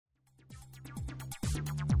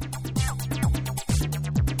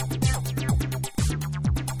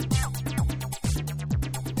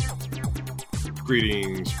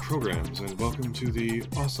Greetings, programs, and welcome to the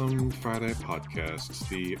Awesome Friday Podcast,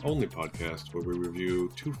 the only podcast where we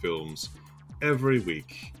review two films every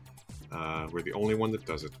week. We're the only one that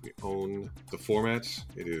does it. We own the format.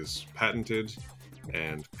 It is patented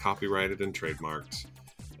and copyrighted and trademarked.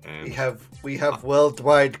 And we have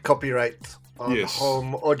worldwide copyright on Yes.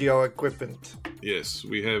 home audio equipment. yes,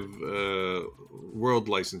 we have world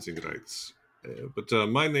licensing rights. But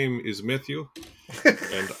my name is Matthew,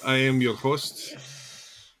 and I am your host.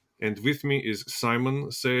 And with me is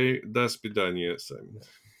Simon. Say das Bidania, Simon.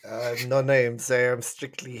 No names. I am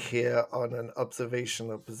strictly here on an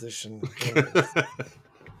observational position.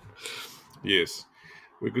 Yes,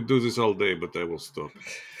 we could do this all day, but I will stop.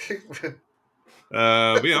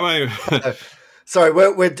 But yeah, Sorry, we're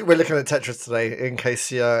looking at Tetris today. In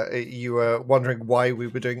case you were wondering why we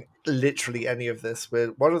were doing literally any of this,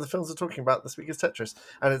 one of the films we're talking about this week is Tetris,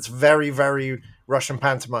 and it's very, very Russian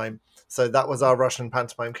pantomime. So that was our Russian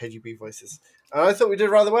pantomime KGB voices, and I thought we did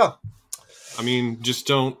rather well. I mean, just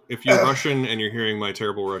don't. If you're Russian and you're hearing my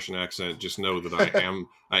terrible Russian accent, just know that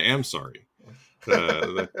I am sorry.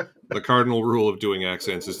 The cardinal rule of doing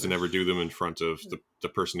accents is to never do them in front of the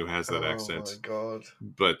person who has that accent. Oh my god!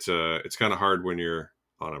 But it's kind of hard when you're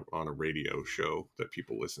on a radio show that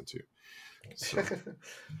people listen to. So.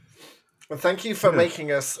 Well, thank you for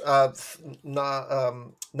making us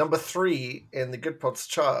number 3 in the Good Pods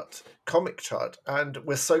chart, comic chart, and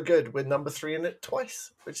we're so good. We're number 3 in it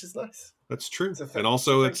twice, which is nice. That's true, and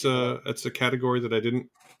also it's a category that I didn't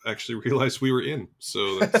actually realize we were in,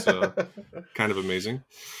 so that's kind of amazing.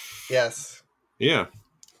 Yes. Yeah.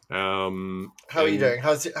 How are you doing?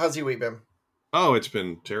 How's your week been? Oh, it's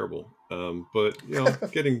been terrible, but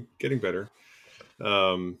getting better.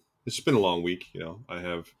 It's been a long week. I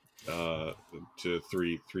have to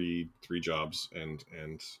three jobs and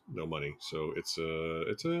no money, so it's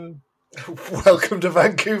a Welcome to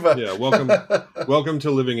Vancouver. Yeah, welcome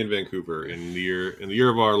to living in Vancouver in the year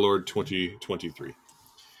of our Lord 2023.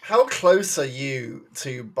 How close are you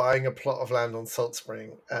to buying a plot of land on Salt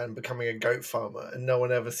Spring and becoming a goat farmer, and no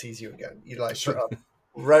one ever sees you again? You put up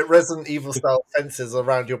Resident Evil style fences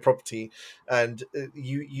around your property, and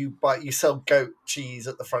you sell goat cheese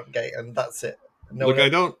at the front gate, and that's it. Look, I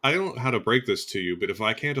don't know how to break this to you, but if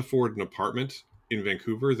I can't afford an apartment in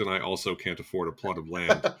Vancouver, then I also can't afford a plot of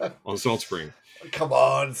land on Salt Spring. Come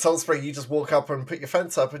on, Salt Spring, you just walk up and put your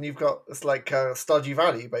fence up and you've got, it's like Stardew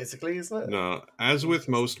Valley, basically, isn't it? No, as with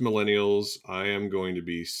most millennials, I am going to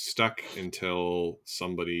be stuck until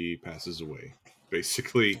somebody passes away,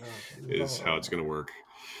 basically, is how it's going to work.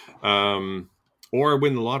 Or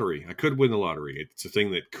win the lottery. I could win the lottery. It's a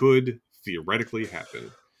thing that could theoretically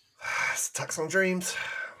happen. It's a tax on dreams.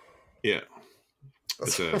 Yeah.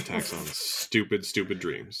 It's a tax on stupid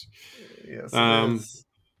dreams. Yes, it is.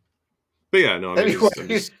 But yeah, no. Anyway.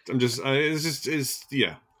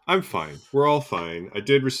 I'm fine. We're all fine. I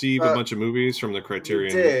did receive a bunch of movies from the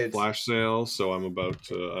Criterion Flash sale, so I'm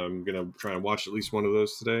gonna try and watch at least one of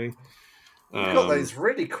those today. You got those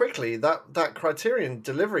really quickly. That Criterion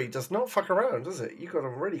delivery does not fuck around, does it? You got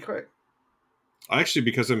them really quick. Actually,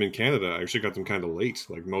 because I'm in Canada, I actually got them kind of late.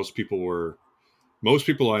 Like most people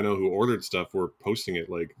I know who ordered stuff were posting it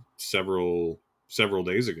like several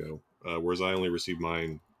days ago, whereas I only received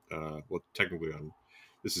mine. Technically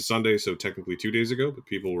this is Sunday, so technically 2 days ago, but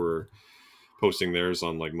people were posting theirs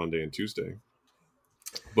on like Monday and Tuesday.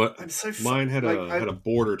 But mine had a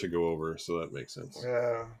border to go over, so that makes sense.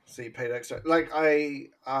 Yeah, so you paid extra. Like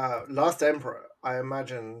Last Emperor, I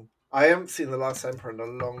imagine I haven't seen The Last Emperor in a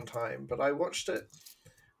long time, but I watched a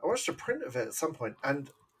print of it at some point, and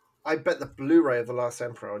I bet the Blu-ray of The Last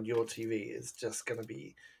Emperor on your TV is just going to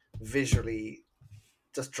be visually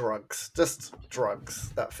just drugs,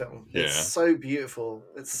 that film. Yeah. It's so beautiful.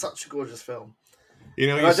 It's such a gorgeous film. I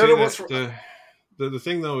don't know what's the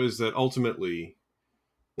thing though is that ultimately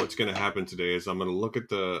what's going to happen today is I'm going to look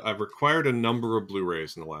at I've acquired a number of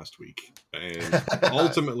Blu-rays in the last week, and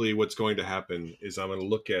ultimately what's going to happen is I'm going to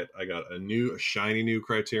look at, I got a shiny new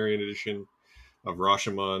Criterion edition of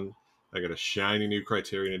Rashomon. I got a shiny new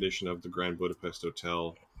Criterion edition of the Grand Budapest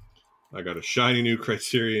Hotel. I got a shiny new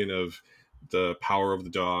Criterion of The Power of the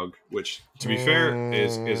Dog, which, to be fair,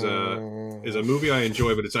 is a movie I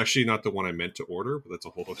enjoy, but it's actually not the one I meant to order, but that's a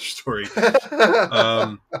whole other story.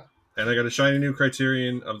 And I got a shiny new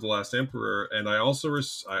Criterion of The Last Emperor, and I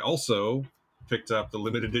also picked up the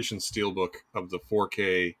limited edition steelbook of the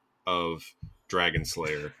 4K of Dragon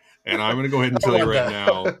Slayer. And I'm going to go ahead and tell you right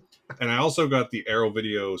now. And I also got the Arrow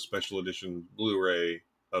Video Special Edition Blu-ray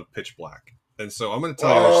of Pitch Black. And so I'm going to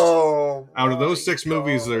tell you, out of those 6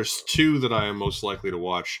 movies, there's 2 that I am most likely to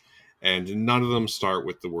watch. and none of them start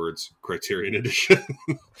with the words Criterion Edition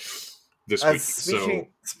this As week. So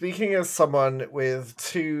speaking as someone with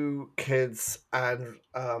 2 kids and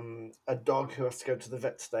a dog who has to go to the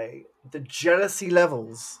vet today, the jealousy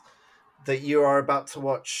levels that you are about to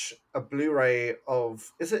watch a Blu-ray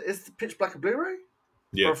of is the Pitch Black a Blu-ray or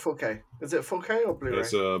yeah, a 4K? Is it 4K or Blu-ray?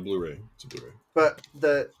 it's a Blu-ray. It's a Blu-ray. But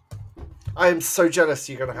I am so jealous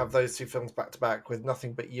you're going to have those 2 films back to back with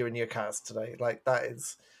nothing but you and your cats today. Like that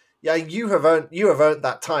is, yeah, you have earned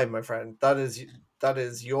that time, my friend. That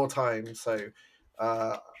is your time. So,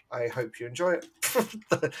 uh, I hope you enjoy it.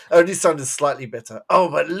 The only sound is slightly bitter. Oh,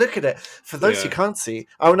 but look at it! For those who Yeah. can't see,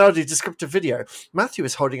 I will now do descriptive video. Matthew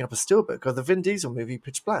is holding up a steelbook of the Vin Diesel movie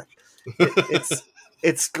Pitch Black.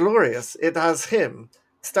 It's glorious. It has him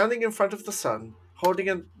standing in front of the sun, holding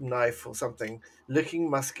a knife or something, looking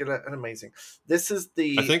muscular and amazing. This is I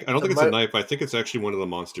the don't think it's a knife. I think it's actually one of the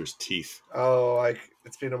monster's teeth.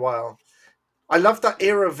 it's been a while. I love that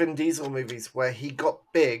era of Vin Diesel movies where he got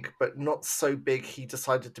big, but not so big he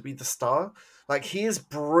decided to be the star. Like, he is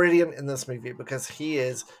brilliant in this movie because he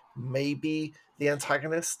is maybe the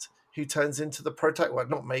antagonist who turns into the protagonist. Well,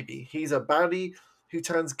 not maybe. He's a baddie who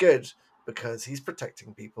turns good because he's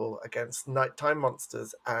protecting people against nighttime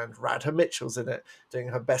monsters, and Radha Mitchell's in it doing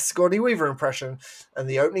her best Sigourney Weaver impression. And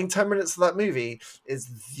the opening 10 minutes of that movie is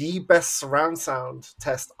the best surround sound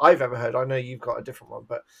test I've ever heard. I know you've got a different one,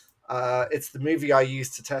 but it's the movie I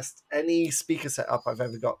use to test any speaker setup I've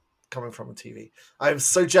ever got coming from a TV. I'm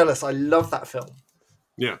so jealous. I love that film.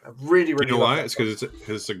 Yeah. I really, You really know love why? that It's film. because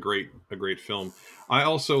it's a great film. I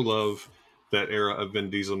also love that era of Vin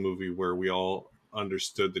Diesel movie where we all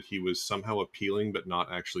understood that he was somehow appealing but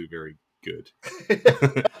not actually very good.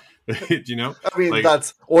 You know, I mean, like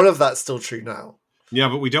that's all of that's still true now. yeah,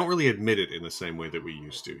 but we don't really admit it in the same way that we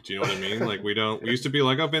used to. Do you know what I mean? Like we don't. We used to be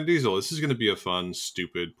like, "Oh, Vin Diesel, this is going to be a fun,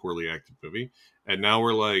 stupid, poorly acted movie," and now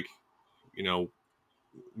we're like, you know,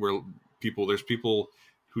 we're people. There's people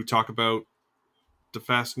who talk about the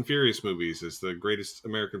Fast and Furious movies as the greatest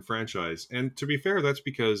American franchise. And to be fair, that's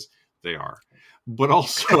because they are. But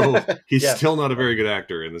also, he's Yeah, still not a very good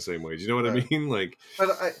actor in the same way. Do you know what I no. mean? Like, But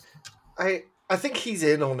I think he's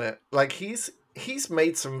in on it. Like he's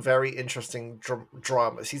made some very interesting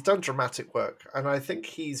dramas. He's done dramatic work, and I think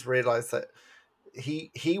he's realized that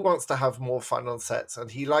he wants to have more fun on sets, and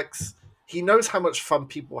he knows how much fun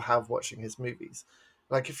people have watching his movies.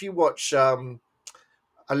 Like if you watch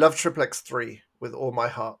I love Triple X3 with all my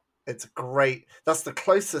heart. It's great. That's the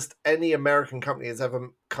closest any American company has ever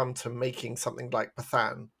come to making something like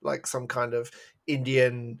Pathan, like some kind of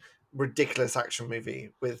Indian ridiculous action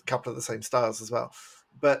movie with a couple of the same stars as well.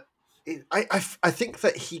 But I think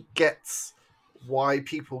that he gets why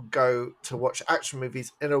people go to watch action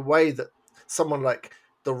movies in a way that someone like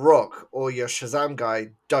The Rock or your Shazam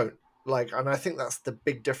guy don't. Like, and I think that's the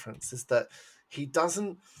big difference is that he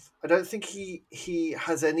doesn't I don't think he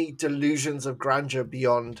has any delusions of grandeur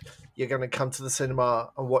beyond you're going to come to the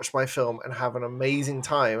cinema and watch my film and have an amazing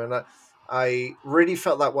time. And I really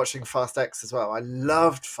felt that watching Fast X as well. I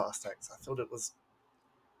loved Fast X. I thought it was.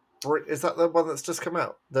 Is that the one that's just come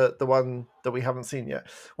out? The one that we haven't seen yet?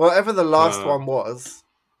 Whatever the last uh, one was,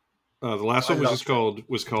 the last I one loved it.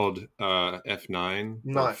 was called F9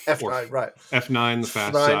 No, F9, right? F9 the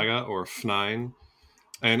Fast F9. Saga or F9.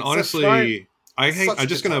 And So F9, honestly, I hate. such I'm a good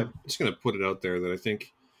just gonna time. put it out there that I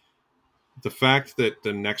think the fact that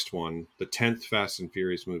the next one, the 10th Fast and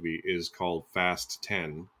Furious movie, is called Fast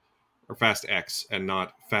 10 or Fast X and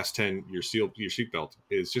not Fast 10 your seatbelt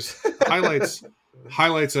is just highlights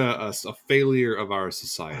a failure of our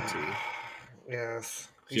society. Yes,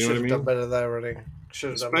 he Do you know should what I have done mean? better there, really.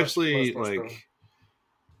 Should have done Especially much better. like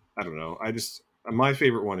I don't know. I just my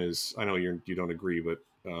favorite one is I know you don't agree, but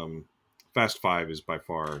Fast 5 is by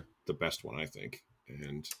far the best one I think,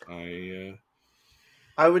 and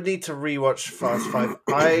I would need to rewatch Fast Five.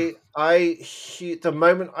 The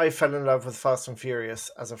moment I fell in love with Fast and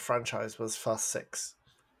Furious as a franchise was Fast Six,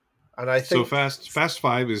 and I So think Fast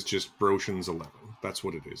 5 is just Broshan's 11. That's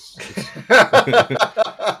what it is.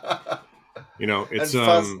 You know, and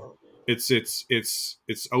Fast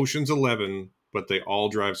it's Ocean's 11, but they all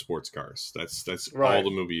drive sports cars. That's all right,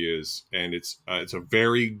 the movie is, and it's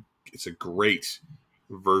a great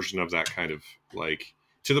version of that kind of like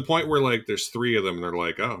to the point where like there's three of them and they're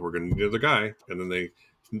like, oh, we're gonna need another guy, and then they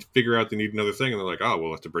figure out they need another thing and they're like, oh,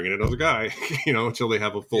 we'll have to bring in another guy, you know, until they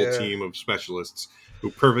have a full yeah, team of specialists who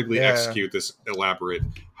perfectly yeah. execute this elaborate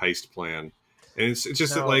heist plan. And it's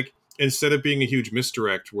just that Now like instead of being a huge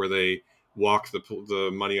misdirect where they walk the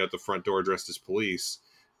money out the front door dressed as police,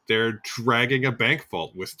 they're dragging a bank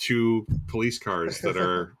vault with 2 police cars that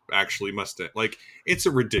are actually Mustang. Like, it's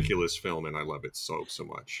a ridiculous film, and I love it so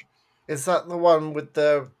much. Is that the one with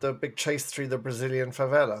the big chase through the Brazilian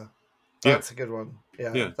favela? Yeah, That's a good one.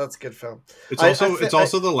 Yeah, yeah. that's a good film. It's I also it's think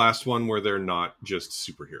also the last one where they're not just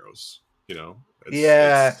superheroes. You know,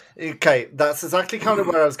 yeah. it's Okay, that's exactly kind of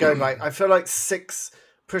where I was going. Like, I feel like 6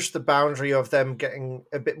 pushed the boundary of them getting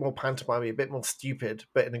a bit more pantomime, a bit more stupid,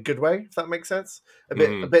 but in a good way. If that makes sense,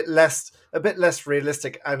 mm-hmm. a bit less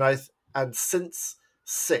realistic. And since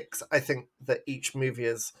 6, I think that each movie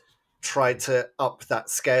has tried to up that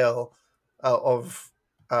scale of.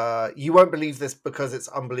 You won't believe this because it's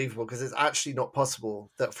unbelievable, because it's actually not possible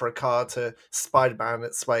that for a car to Spider-Man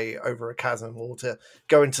its way over a chasm or to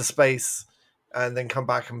go into space and then come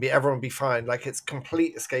back and everyone be fine. Like, it's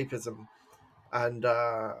complete escapism, and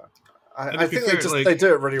And I to be think fair, they like,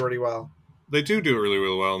 do it really really well. they do it really,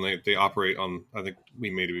 really well, and they operate on. I think we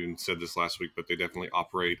may have even said this last week, but they definitely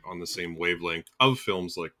operate on the same wavelength of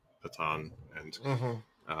films like Patan and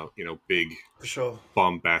big For sure.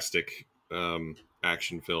 bombastic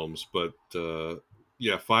action films. But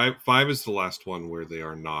yeah, five is the last one where they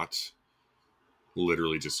are not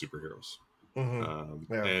literally just superheroes.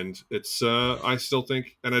 Yeah. And it's I still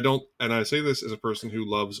think, and I say this as a person who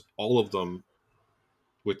loves all of them,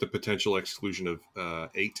 with the potential exclusion of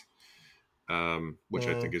 8, which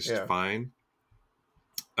I think is Yeah. fine.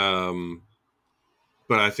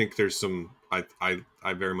 But I think there's some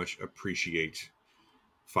I very much appreciate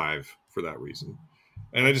 5 for that reason,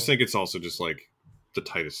 and I just think it's also just like the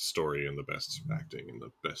tightest story and the best acting and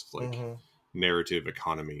the best narrative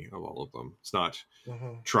economy of all of them. It's not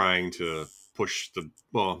trying to push it's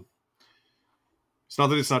not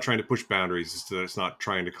that it's not trying to push boundaries, it's that it's not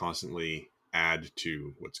trying to constantly add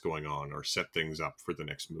to what's going on or set things up for the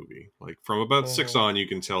next movie. Like, from about 6 on, you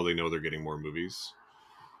can tell they know they're getting more movies.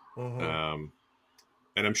 And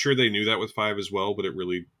I'm sure they knew that with 5 as well, but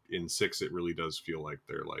in 6, it really does feel like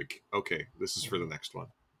they're like, okay, this is for the next one.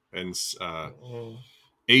 And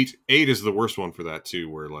 8 is the worst one for that too,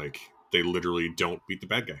 where like they literally don't beat the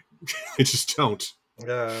bad guy. They just don't.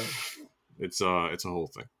 Yeah. It's a whole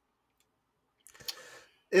thing.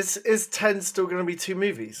 Is 10 still going to be 2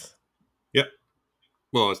 movies? Yep.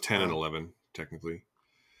 Well, it's 10 and 11 technically.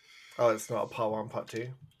 Oh, it's not a part 1, part 2.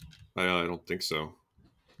 I don't think so.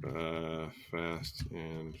 Fast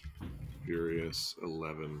and Furious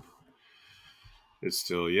 11. It's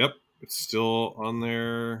still on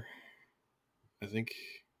there. I think.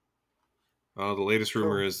 The latest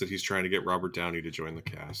rumor is that he's trying to get Robert Downey to join the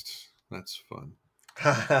cast. That's fun.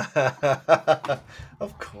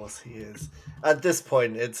 Of course he is. At this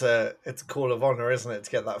point, it's a call of honor, isn't it,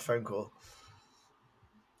 to get that phone call?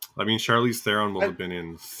 I mean, Charlize Theron will have been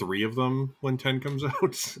in 3 of them when 10 comes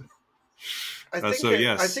out. I think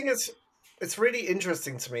yes. It's really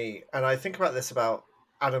interesting to me, and I think about this about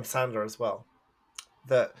Adam Sandler as well,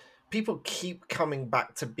 that people keep coming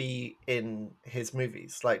back to be in his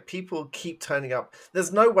movies. Like, people keep turning up.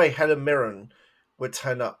 There's no way Helen Mirren would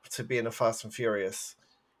turn up to be in a Fast and Furious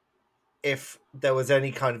if there was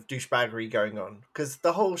any kind of douchebaggery going on. Because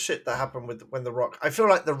the whole shit that happened when The Rock... I feel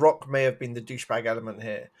like The Rock may have been the douchebag element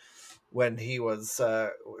here, when he was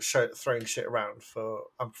throwing shit around for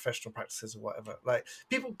unprofessional practices or whatever. Like,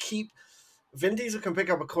 people keep... Vin Diesel can pick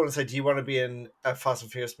up a call and say, do you want to be in a Fast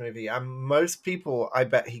and Furious movie? And most people, I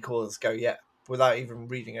bet he calls, go, yeah, without even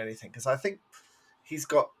reading anything. Because I think he's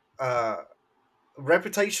got...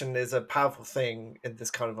 reputation is a powerful thing in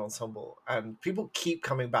this kind of ensemble. And people keep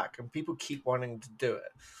coming back and people keep wanting to do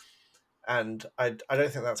it. And I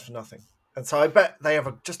don't think that's for nothing. And so I bet they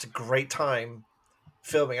have just a great time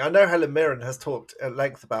filming. I know Helen Mirren has talked at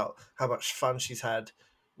length about how much fun she's had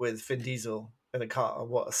with Vin Diesel in a car and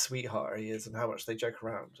what a sweetheart he is and how much they joke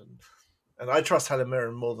around. And I trust Helen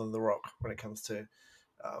Mirren more than The Rock when it comes to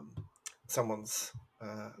someone's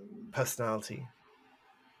personality.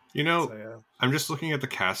 You know, I'm just looking at the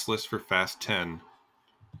cast list for Fast 10,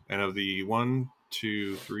 and of the 1,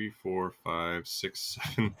 2, 3, 4, 5, 6,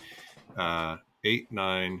 7, 8,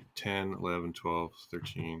 9, 10, 11, 12,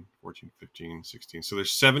 13, 14, 15, 16. So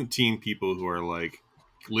there's 17 people who are like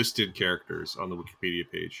listed characters on the Wikipedia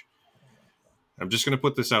page. I'm just going to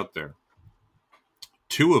put this out there.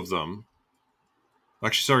 2 of them,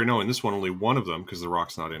 actually, sorry, no, in this one, only 1 of them, because The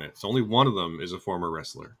Rock's not in it. So only 1 of them is a former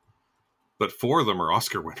wrestler. But 4 of them are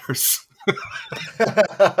Oscar winners.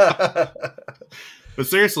 But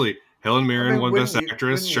seriously, Helen Mirren won Best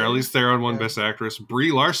Actress, Charlize Theron won Best Actress,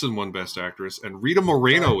 Brie Larson won Best Actress, and Rita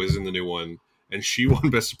Moreno is in the new one, and she won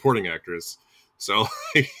Best Supporting Actress. So,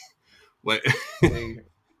 like,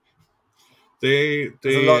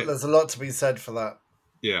 there's a lot to be said for that.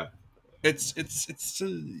 Yeah,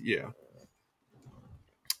 yeah,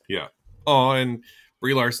 yeah. Oh, and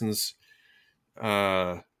Brie Larson's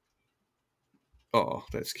uh oh,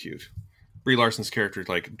 that's cute. Brie Larson's character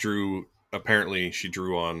like drew apparently she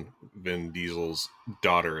drew on Vin Diesel's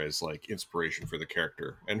daughter as like inspiration for the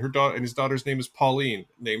character, and her daughter and his daughter's name is Pauline,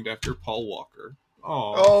 named after Paul Walker.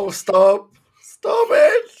 Oh, Oh, stop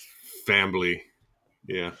it, family.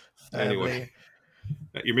 Yeah. Anyway, family.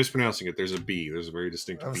 you're mispronouncing it. There's a B. There's a very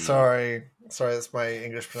distinct I'm B. sorry, that's my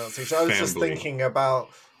English pronunciation. I was just Family. thinking about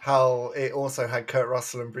how it also had Kurt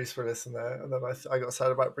Russell and Bruce Willis in there, and then I got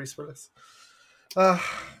sad about Bruce Willis. Uh,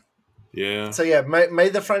 Yeah. so yeah, may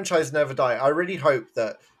the franchise never die. I really hope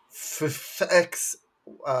that for X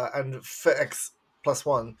and for X plus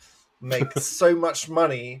one make so much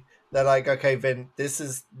money. They're like, okay, Vin, this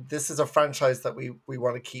is a franchise that we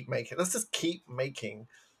want to keep making. Let's just keep making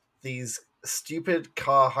these stupid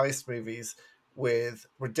car heist movies with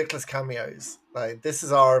ridiculous cameos. Like, this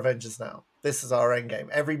is our Avengers now. This is our end game.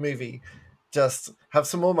 Every movie, just have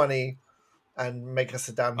some more money and make us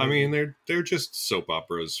a damn I mean, movie. they're just soap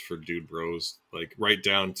operas for dude bros, like right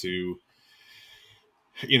down to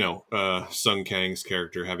Sung Kang's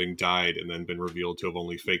character having died and then been revealed to have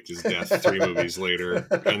only faked his death 3 movies later,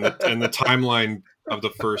 and the timeline of the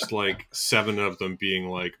first like 7 of them being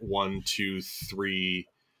like 1, 2, 3,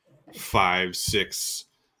 5, 6,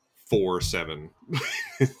 4, 7,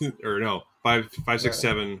 or no 5, 6, Yeah.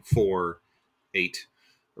 7, 4, 8,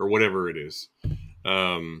 or whatever it is.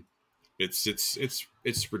 Um,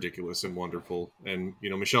 it's ridiculous and wonderful. And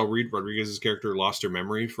Michelle Rodriguez's character lost her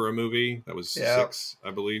memory for a movie that was Yeah. 6,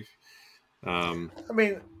 I believe. I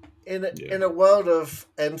mean, Yeah, in a world of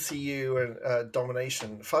MCU and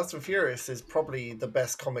domination, Fast and Furious is probably the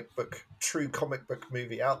best true comic book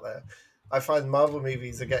movie out there. I find Marvel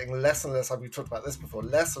movies are getting less and less. We've talked about this before.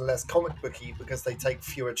 Less and less comic booky because they take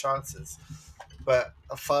fewer chances. But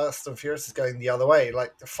Fast and Furious is going the other way.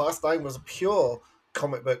 Like Fast 9 was a pure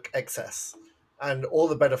comic book excess, and all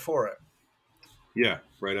the better for it. yeah,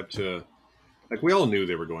 right up to like we all knew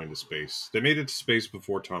they were going to space. They made it to space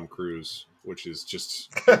before Tom Cruise, which is just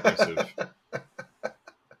impressive.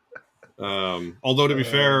 Although to be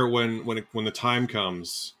Uh, fair, when the time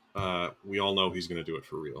comes, we all know he's going to do it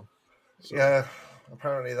for real. So yeah,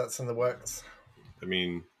 apparently that's in the works. I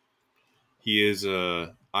mean, he is.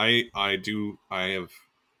 I do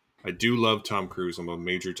love Tom Cruise. I'm a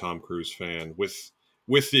major Tom Cruise fan, with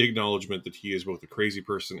the acknowledgement that he is both a crazy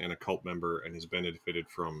person and a cult member, and has benefited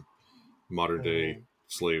from modern day Mm.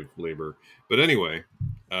 slave labor. But anyway,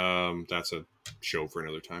 that's a show for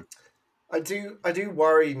another time. I do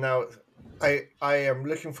worry now. I am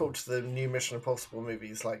looking forward to the new Mission Impossible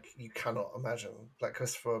movies. Like, you cannot imagine. Like,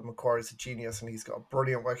 Christopher McQuarrie is a genius, and he's got a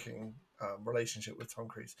brilliant working relationship with Tom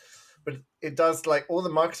Cruise. But it does, like, all the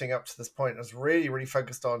marketing up to this point is really really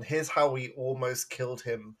focused on here's how we almost killed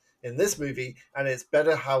him in this movie, and it's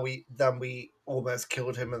better than we almost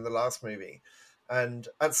killed him in the last movie. And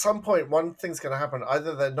at some point, one thing's going to happen: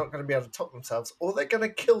 either they're not going to be able to top themselves, or they're going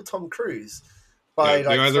to kill Tom Cruise Yeah, by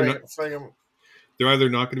like throwing him. they're either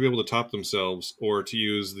not going to be able to top themselves, or to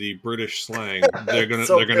use the British slang, Top him.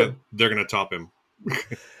 they're gonna top him.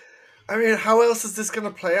 I mean, how else is this going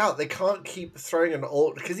to play out? They can't keep throwing an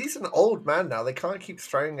old because he's an old man now. They can't keep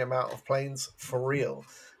throwing him out of planes for real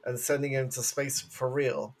and sending him to space for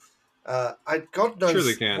real. God Sure, they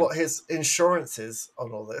knows can. what his insurance is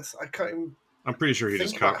on all this. I can't even I'm pretty sure he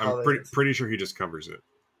just. think about I'm how that pretty is. pretty sure he just covers it.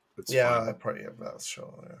 It's Yeah, fine. I probably am. That's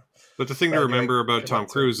sure. Yeah. But the thing to But anyway, remember about go Tom back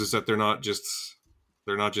to it. Cruise is that they're not just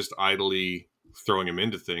idly throwing him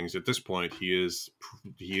into things. At this point, he is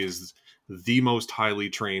the most highly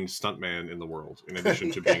trained stuntman in the world. In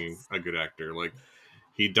addition to being Yes. a good actor, like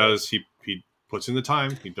he Yep. does, he puts in the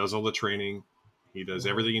time. He does all the training. He does Mhm.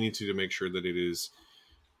 everything he needs to make sure that it is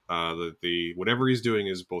that the whatever he's doing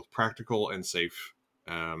is both practical and safe.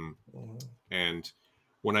 Um, Mhm. and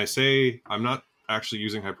when I say I'm not actually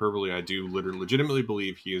using hyperbole, I do legitimately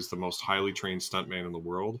believe he is the most highly trained stuntman in the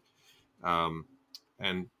world. Um,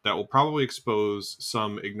 and that will probably expose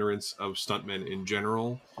some ignorance of stuntmen in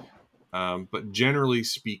general. But generally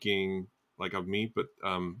speaking, like of me, but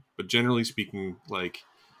generally speaking, like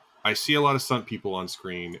I see a lot of stunt people on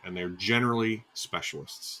screen, and they're generally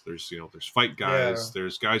specialists. There's fight Yeah. guys,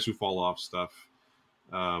 there's guys who fall off stuff,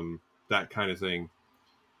 um, that kind of thing.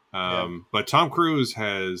 Yeah. But Tom Cruise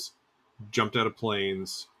has jumped out of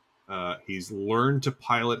planes. He's learned to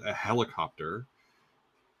pilot a helicopter,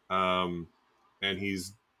 um, and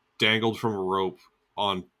he's dangled from a rope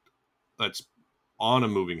on that's on a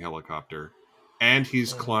moving helicopter, and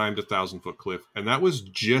he's Mhm. climbed 1,000-foot cliff, and that was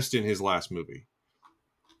just in his last movie.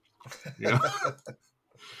 You know,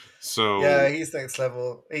 Yeah, So he's next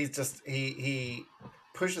level. He's just he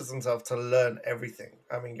pushes himself to learn everything.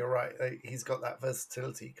 I mean, you're right. He's got that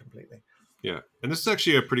versatility completely. yeah, and this is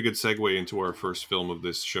actually a pretty good segue into our first film of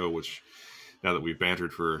this show, which now that we've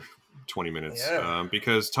bantered for 20 minutes, Yeah.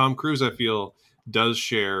 because Tom Cruise, I feel, does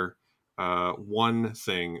share one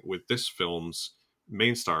thing with this film's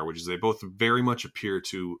main star, which is they both very much appear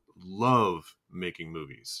to love making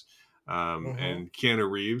movies. Mm-hmm. And Keanu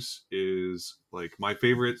Reeves is like my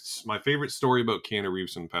favorite. My favorite story about Keanu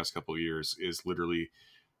Reeves in the past couple of years is literally,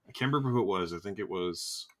 I can't remember who it was. I think it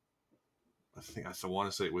was, I want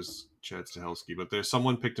to say it was Chad Stahelski, but there's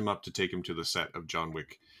someone picked him up to take him to the set of John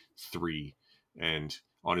Wick 3, and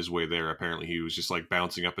on his way there, apparently he was just like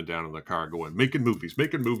bouncing up and down in the car, going, "Making movies,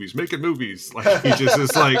 making movies, making movies." Like he just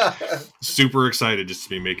is like super excited just to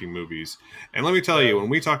be making movies. And let me tell you, Yeah. when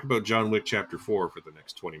we talk about John Wick Chapter 4 for the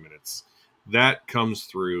next 20 minutes, that comes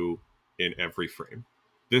through in every frame.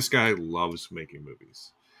 This guy loves making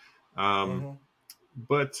movies. Um,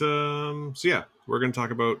 Mm-hmm. so yeah, we're going to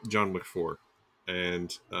talk about John Wick 4.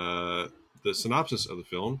 And the synopsis of the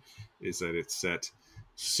film is that it's set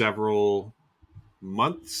several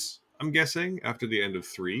months, I'm guessing, after the end of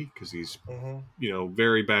 3, because he's, Mm-hmm.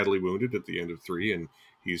 very badly wounded at the end of 3, and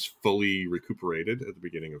he's fully recuperated at the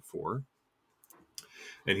beginning of 4.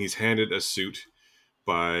 And he's handed a suit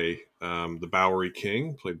by the Bowery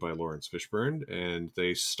King, played by Lawrence Fishburne, and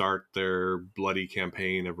they start their bloody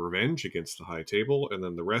campaign of revenge against the High Table, and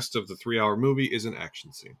then the rest of the 3-hour movie is an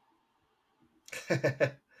action scene.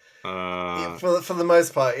 Yeah, Uh, for the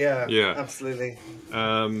most part, yeah, yeah, absolutely.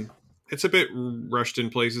 um, it's a bit rushed in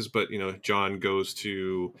places, but John goes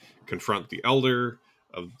to confront the elder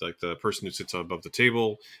of like the person who sits above the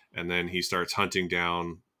table, and then he starts hunting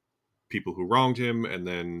down people who wronged him, and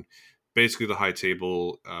then basically the High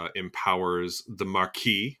Table empowers the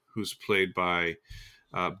Marquis, who's played by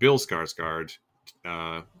Bill Skarsgård,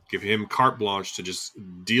 uh, give him carte blanche to just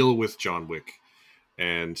deal with John Wick,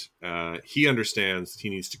 and he understands he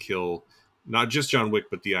needs to kill not just John Wick,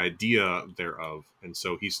 but the idea thereof, and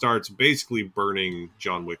so he starts basically burning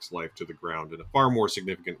John Wick's life to the ground in a far more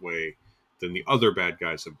significant way than the other bad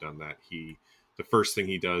guys have done that. The first thing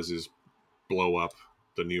he does is blow up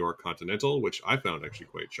the New York Continental, which I found actually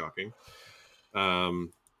quite shocking.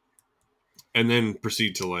 Um, and then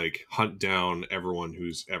proceed to like hunt down everyone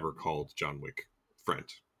who's ever called John Wick friend,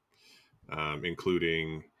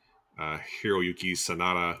 including Hiroyuki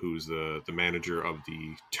Sanada, who's the manager of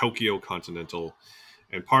the Tokyo Continental.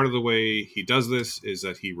 And part of the way he does this is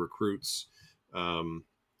that he recruits um,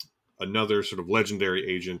 another sort of legendary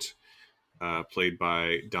agent played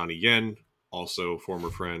by Donnie Yen, also former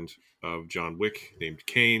friend of John Wick, named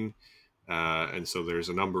Kane. And so there's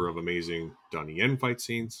a number of amazing Donnie Yen fight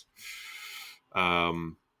scenes.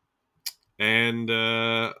 And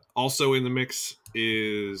also in the mix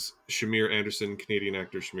is Shamir Anderson, Canadian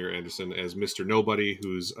actor Shamir Anderson, as Mr. Nobody,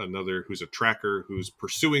 who's a tracker who's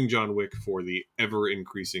pursuing John Wick for the ever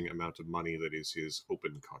increasing amount of money that is his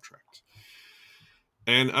open contract.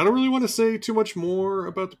 And I don't really want to say too much more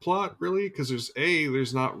about the plot, really, because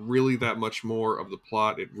there's not really that much more of the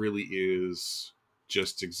plot. It really is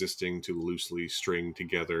just existing to loosely string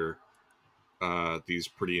together these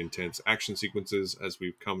pretty intense action sequences as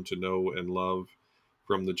we've come to know and love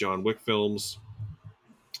from the John Wick films.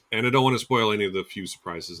 And I don't want to spoil any of the few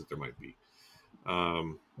surprises that there might be.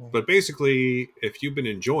 Um, but basically, if you've been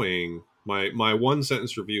enjoying my one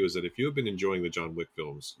sentence review is that if you have been enjoying the John Wick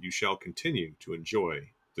films, you shall continue to enjoy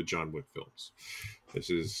the John Wick films.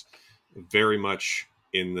 This is very much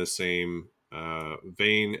in the same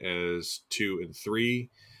vein as 2 and 3.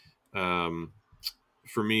 Um,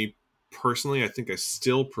 for me personally, I think I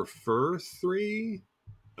still prefer 3.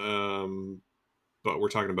 Um, but we're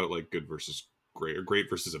talking about like good versus great, or great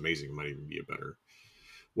versus amazing might even be a better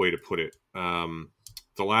way to put it.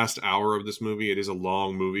 The last hour of this movie, it is a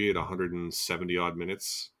long movie at 170 odd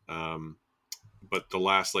minutes, but the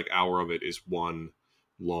last like hour of it is one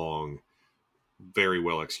long, very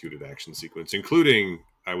well executed action sequence, including,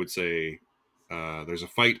 I would say, there's a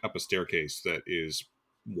fight up a staircase that is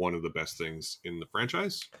one of the best things in the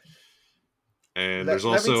franchise. And Let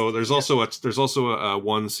me, yeah, there's also a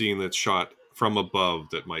one scene that's shot from above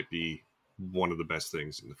that might be one of the best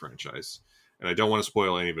things in the franchise. And I don't want to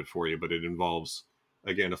spoil any of it for you, but it involves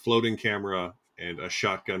again a floating camera and a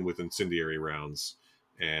shotgun with incendiary rounds,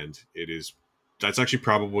 and that's actually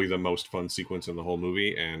probably the most fun sequence in the whole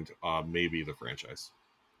movie, and maybe the franchise.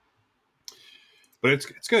 But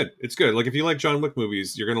it's good. It's good. Like if you like John Wick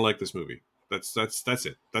movies, you're gonna like this movie. That's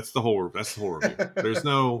it. That's the whole review. There's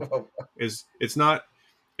no well, it's not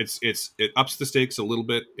it ups the stakes a little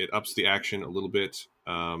bit. It ups the action a little bit.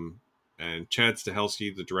 And Chad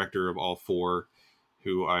Stahelski, the director of all four,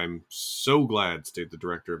 who I'm so glad stayed the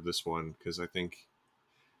director of this one, because I think,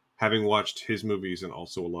 having watched his movies and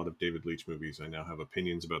also a lot of David Leitch movies, I now have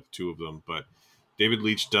opinions about the two of them. But David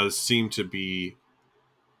Leitch does seem to be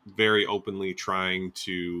very openly trying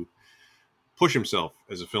to push himself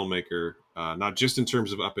as a filmmaker, not just in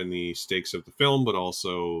terms of upping the stakes of the film, but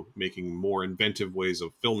also making more inventive ways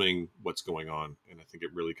of filming what's going on. And I think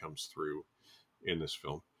it really comes through in this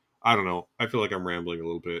film. I don't know. I feel like I'm rambling a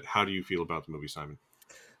little bit. How do you feel about the movie, Simon?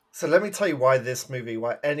 So let me tell you why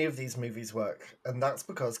any of these movies work. And that's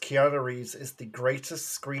because Keanu Reeves is the greatest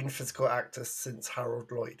screen physical actor since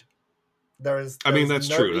Harold Lloyd. I There mean, is that's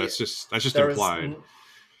true. nobody, That's just there is implied.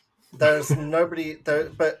 there's nobody there,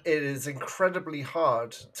 but it is incredibly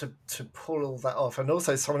hard to pull all that off. And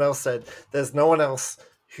also, someone else said there's no one else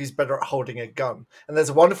who's better at holding a gun. And there's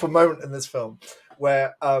a wonderful moment in this film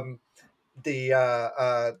where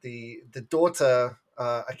the daughter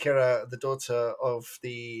Akira, the daughter of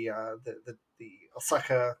the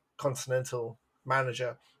Osaka Continental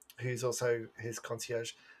manager, who's also his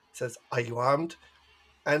concierge, says, "Are you armed?"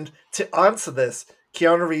 And to answer this,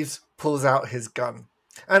 Keanu Reeves pulls out his gun.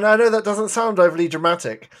 And I know that doesn't sound overly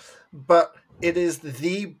dramatic, but it is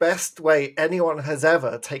the best way anyone has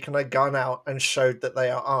ever taken a gun out and showed that they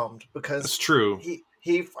are armed, because That's true.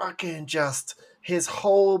 he fucking just, his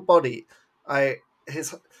whole body.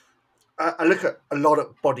 His I look at a lot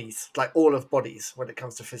of bodies, like all of bodies, when it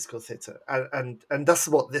comes to physical theatre, and that's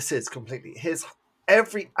what this is completely. His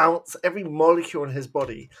every ounce, every molecule in his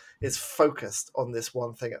body is focused on this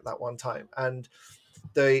one thing at that one time, and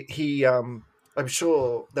I'm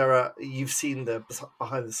sure you've seen the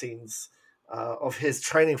behind the scenes of his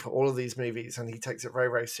training for all of these movies, and he takes it very,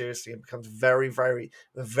 very seriously and becomes very, very,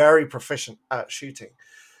 very proficient at shooting.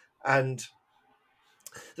 And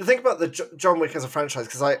the thing about the John Wick as a franchise,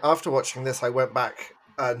 because after watching this, I went back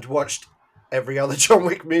and watched every other John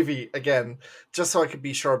Wick movie again, just so I could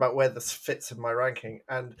be sure about where this fits in my ranking.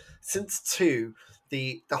 And since two,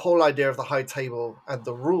 the whole idea of the high table and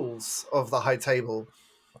the rules of the high table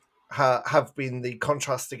have been the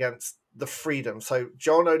contrast against the freedom. So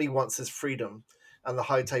John only wants his freedom, and the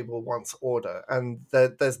high table wants order. And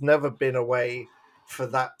there's never been a way for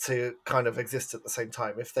that to kind of exist at the same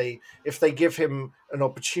time. If they give him an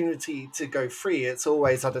opportunity to go free, it's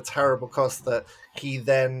always at a terrible cost that he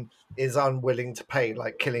then is unwilling to pay,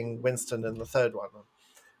 like killing Winston in the third one.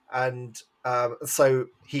 And so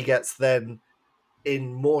he gets then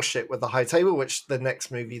in more shit with the high table, which the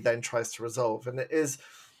next movie then tries to resolve. And it is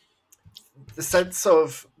the sense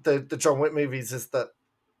of the John Wick movies is that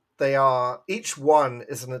they are, each one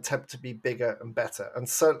is an attempt to be bigger and better, and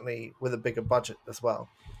certainly with a bigger budget as well.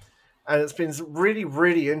 And it's been really,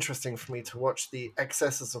 really interesting for me to watch the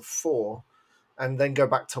excesses of four and then go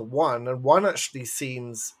back to one. And one actually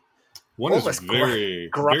seems One is almost very,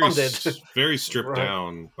 grounded. very stripped Right.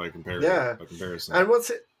 down by Yeah. comparison.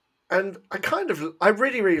 And I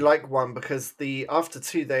really, really like one because after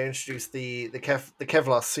two they introduced the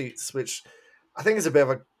Kevlar suits, which I think is a bit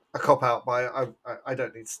of a cop out, but I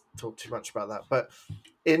don't need to talk too much about that. But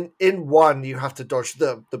in one you have to dodge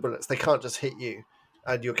the bullets; they can't just hit you,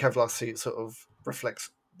 and your Kevlar suit sort of reflects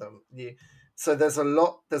them. So there's a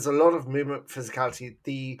lot of movement, physicality.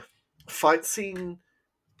 The fight scene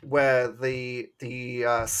where the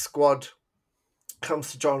squad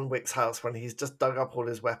comes to John Wick's house when he's just dug up all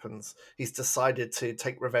his weapons. He's decided to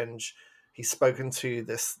take revenge. He's spoken to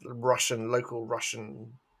this local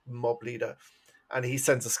Russian mob leader, and he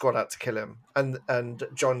sends a squad out to kill him. And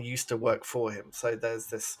John used to work for him, so there's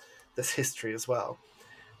this history as well.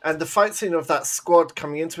 And the fight scene of that squad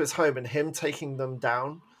coming into his home and him taking them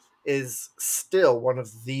down is still one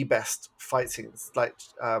of the best fight scenes. Like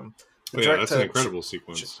the Oh yeah, that's an director incredible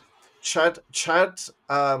sequence. Chad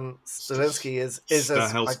Stahelski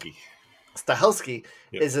Stahelski. Stahelski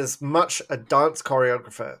Yep. is as much a dance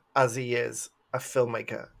choreographer as he is a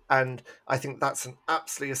filmmaker, and I think that's an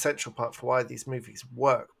absolutely essential part for why these movies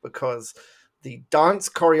work, because the dance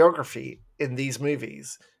choreography in these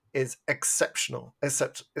movies is exceptional.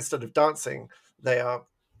 Except instead of dancing, they are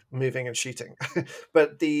moving and shooting.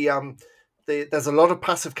 But there's a lot of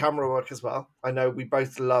passive camera work as well. I know we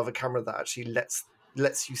both love a camera that actually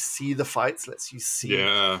lets you see the fights, lets you see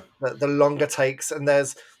Yeah. the longer takes. And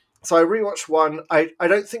so I rewatched one. I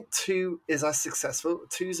don't think two is as successful.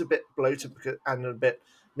 Two's a bit bloated and a bit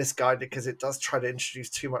misguided because it does try to introduce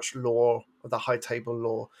too much lore, the high table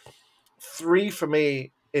lore. Three for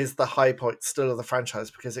me is the high point still of the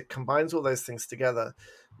franchise because it combines all those things together,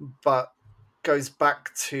 but goes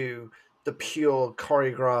back to the pure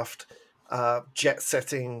choreographed jet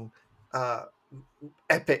setting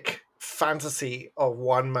epic fantasy of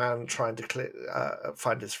one man trying to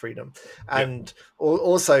find his freedom. Yeah. And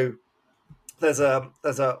also there's a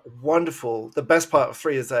wonderful, the best part of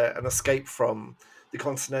 3 is an escape from the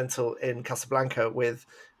Continental in Casablanca with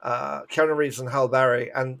Keanu Reeves and Halle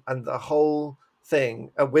Berry, and the whole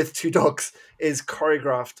thing with two dogs is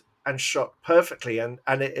choreographed and shot perfectly, and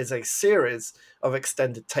it is a series of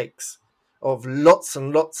extended takes of lots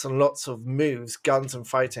and lots and lots of moves, guns and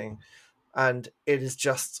fighting, and it is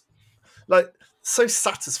just like so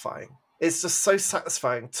satisfying. It's just so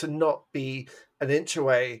satisfying to not be an inch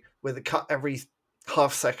away with a cut every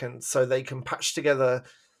half second, so they can patch together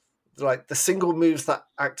like the single moves that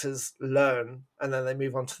actors learn, and then they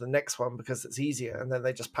move on to the next one because it's easier, and then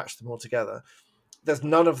they just patch them all together. There's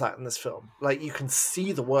none of that in this film. Like, you can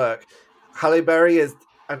see the work. Halle Berry is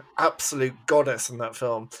an absolute goddess in that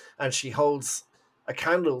film, and she holds a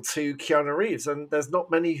candle to Keanu Reeves, and there's not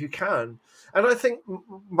many who can. And I think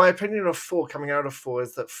my opinion of 4 coming out of 4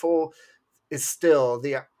 is that 4 is still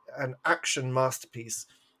an action masterpiece,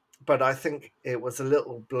 but I think it was a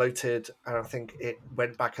little bloated, and I think it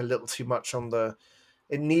went back a little too much on the.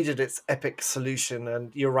 It needed its epic solution,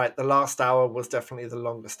 and you're right. The last hour was definitely the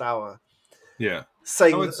longest hour. Yeah.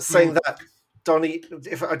 Saying that, Donnie,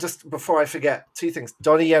 if I just before I forget, 2 things.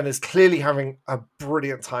 Donnie Yen is clearly having a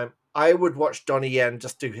brilliant time. I would watch Donnie Yen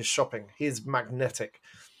just do his shopping. He's magnetic.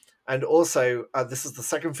 And also, this is the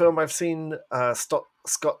second film I've seen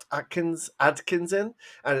Scott Adkins in,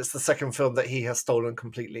 and it's the second film that he has stolen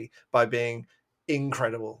completely by being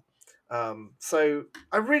incredible. So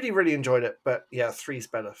I really, really enjoyed it. But yeah, 3's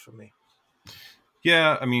better for me.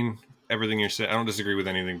 Yeah, I mean, everything you're saying, I don't disagree with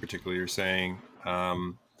anything particularly you're saying.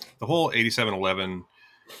 The whole 8711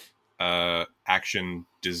 action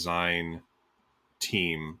design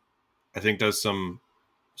team, I think, does some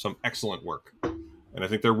excellent work. And I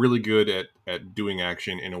think they're really good at doing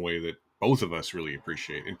action in a way that both of us really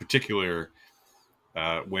appreciate. In particular,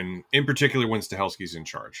 when Stahelski's in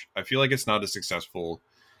charge. I feel like it's not as successful.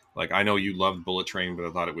 Like, I know you loved Bullet Train, but I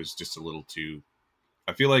thought it was just a little too...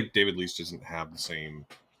 I feel like David Leitch doesn't have the same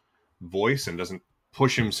voice and doesn't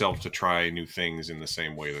push himself to try new things in the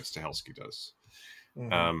same way that Stahelski does.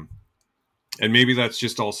 Mm-hmm. And maybe that's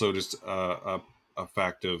just also just a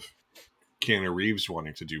fact of Keanu Reeves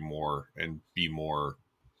wanting to do more and be more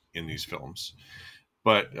in these films.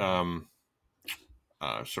 But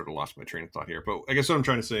sort of lost my train of thought here. But I guess what I'm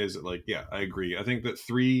trying to say is that, like, yeah, I agree. I think that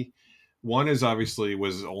 1 is obviously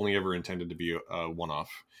was only ever intended to be a one-off.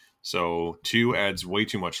 So 2 adds way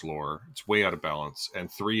too much lore. It's way out of balance.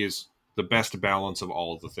 And 3 is the best balance of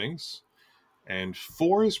all of the things. And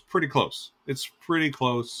 4 is pretty close. It's pretty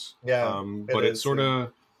close. Yeah. But it's sort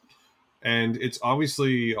of... And it's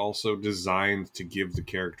obviously also designed to give the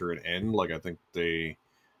character an end. Like, I think the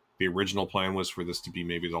original plan was for this to be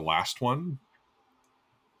maybe the last one.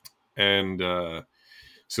 And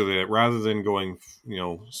so that rather than going,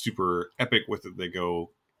 super epic with it, they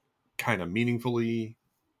go kind of meaningfully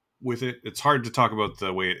with it. It's hard to talk about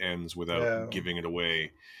the way it ends without giving it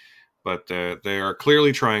away. But they are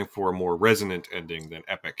clearly trying for a more resonant ending than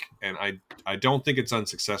epic. And I don't think it's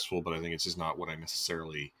unsuccessful, but I think it's just not what I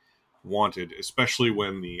necessarily wanted, especially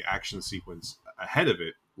when the action sequence ahead of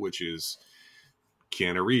it, which is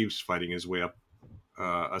Keanu Reeves fighting his way up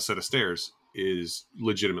a set of stairs, is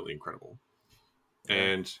legitimately incredible.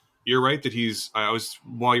 And you're right that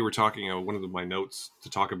while you were talking, one of my notes to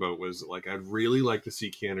talk about was, like, I'd really like to see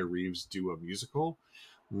Keanu Reeves do a musical,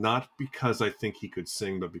 not because I think he could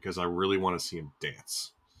sing, but because I really want to see him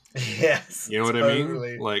dance. Yes. You know what I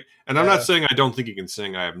mean? Like, and I'm not saying I don't think he can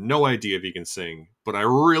sing. I have no idea if he can sing, but I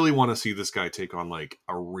really want to see this guy take on, like,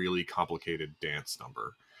 a really complicated dance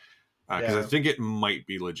number. Because I think it might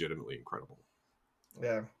be legitimately incredible.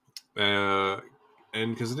 Yeah.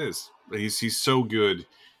 And because it is. He's so good.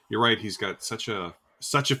 You're right. He's got such a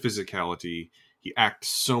physicality. He acts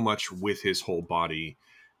so much with his whole body.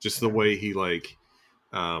 Just the way he, like,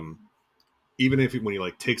 even when he,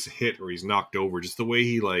 like, takes a hit or he's knocked over, just the way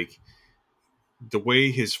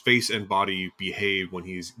his face and body behave when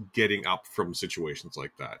he's getting up from situations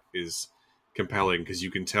like that is compelling, because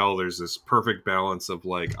you can tell there's this perfect balance of,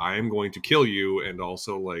 like, I am going to kill you, and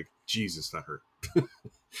also, like, Jesus, that hurt.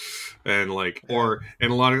 And, like,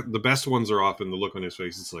 and a lot of the best ones are often the look on his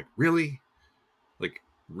face. It's like, really? Like,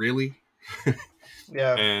 really?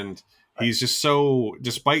 Yeah. And he's just so,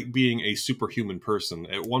 despite being a superhuman person,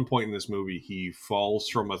 at one point in this movie, he falls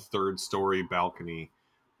from a 3rd-story balcony,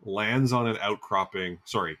 lands on an outcropping,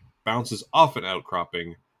 bounces off an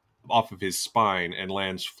outcropping off of his spine and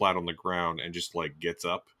lands flat on the ground and just, like, gets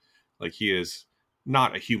up. Like, he is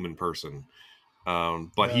not a human person.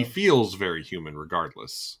 But he Yeah. feels very human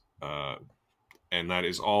regardless. And that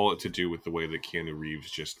is all to do with the way that Keanu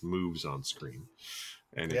Reeves just moves on screen.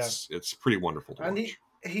 And Yeah. it's pretty wonderful to And watch.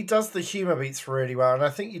 he does the humor beats really well, and I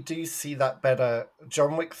think you do see that better.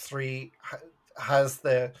 John Wick 3 has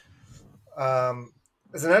um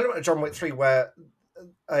there's an element of John Wick 3 where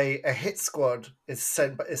a hit squad is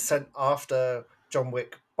sent after John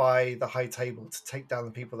Wick by the High Table to take down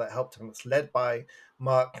the people that helped him. It's led by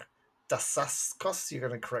Mark Dacascos. You're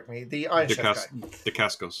going to correct me, the Iron Chef guy. The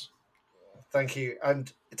Cascos. Thank you.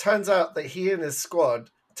 And it turns out that he and his squad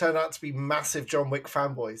turn out to be massive John Wick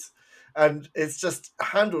fanboys. And it's just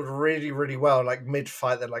handled really, really well. Like mid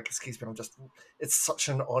fight, they're like, "Excuse me, it's such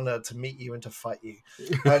an honor to meet you and to fight you."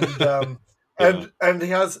 And Yeah. and he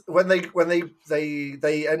has when they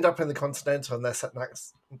end up in the Continental and they're sat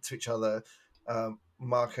next to each other,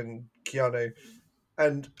 Mark and Keanu,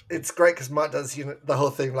 and it's great because Mark does the whole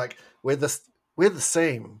thing like we're the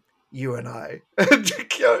same, you and I.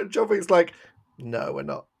 And John Wick's like, no, we're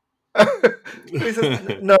not. And he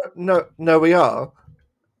says, no, no, no, we are.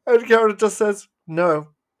 And Keanu just says, no,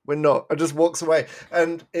 we're not, and just walks away.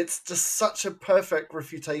 And it's just such a perfect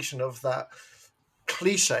refutation of that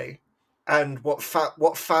cliche and what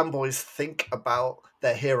fanboys think about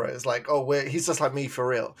their heroes. Like, oh, he's just like me for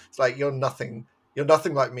real. It's like you're nothing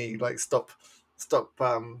like me. Like, stop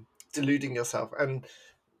deluding yourself. And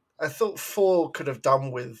I thought Four could have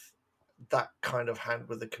done with that kind of hand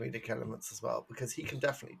with the comedic elements as well, because he can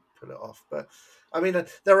definitely pull it off. But I mean,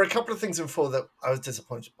 there are a couple of things in Four that I was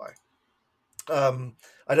disappointed by.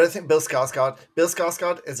 I don't think Bill Skarsgård. Bill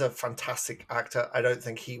Skarsgård is a fantastic actor. I don't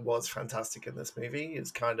think he was fantastic in this movie.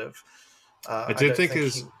 It's kind of. I I did don't think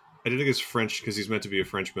think he. his French, because he's meant to be a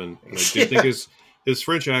Frenchman, and I did think Yeah, his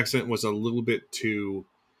French accent was a little bit too.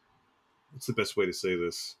 What's the best way to say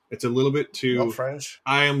this? It's a little bit not too. French.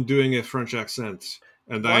 I am doing a French accent,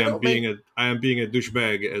 and Why not make I am being a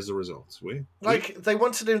douchebag as a result. Oui. like they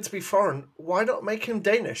wanted him to be foreign? Why not make him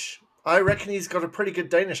Danish? I reckon he's got a pretty good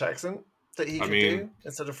Danish accent that he I could mean, do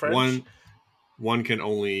instead of French. one one can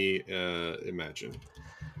only imagine.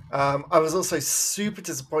 I was also super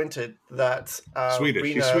disappointed that Swedish.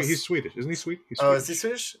 Rena. He's Swedish, isn't he? He's Oh, is he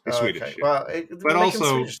Swedish. Swedish? He's Oh, okay. Swedish. Yeah, Well, but make him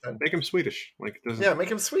also Swedish then. make him Swedish. Like it doesn't. Yeah, make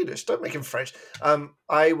him Swedish. Don't make him French.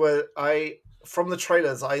 I from the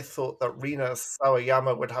trailers, I thought that Rina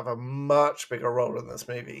Sawayama would have a much bigger role in this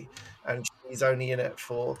movie, and she's only in it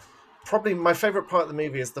for probably my favorite part of the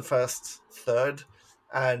movie is the first third,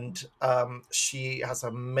 and she has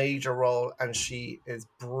a major role, and she is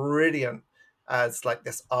brilliant as like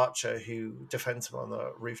this archer who defends him on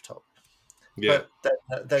the rooftop. Yeah,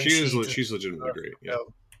 But then she just she's legitimately great. Yeah,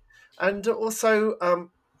 and also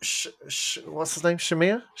what's his name,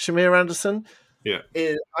 Shamir Anderson. yeah,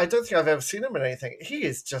 I don't think I've ever seen him in anything. He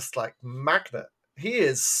is just like magnet. He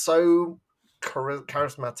is so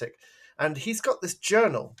charismatic, and he's got this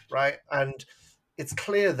journal, right? And it's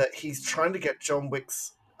clear that he's trying to get John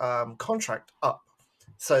Wick's contract up.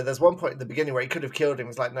 So there's one point in the beginning where he could have killed him.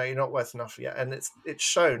 He's like, "No, you're not worth enough yet," and it's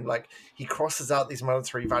shown like he crosses out these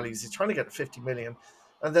monetary values. He's trying to get to 50 million,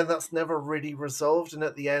 and then that's never really resolved. And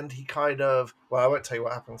at the end, he kind of I won't tell you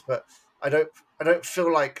what happens, but I don't I don't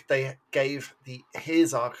feel like they gave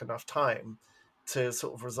his arc enough time to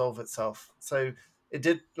sort of resolve itself. So it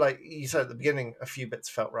did, like you said at the beginning, a few bits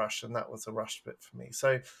felt rushed, and that was a rushed bit for me.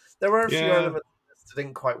 So there were a few yeah. elements that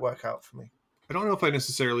didn't quite work out for me. I don't know if I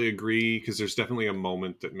necessarily agree because there's definitely a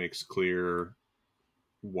moment that makes clear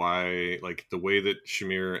why, like the way that the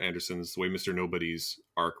way Mr. Nobody's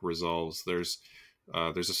arc resolves. There's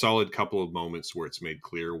a solid couple of moments where it's made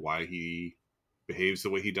clear why he behaves the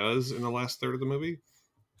way he does in the last third of the movie,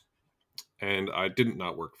 and I didn't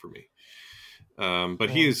not work for me.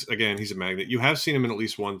 But he is, again, he's a magnet. You have seen him in at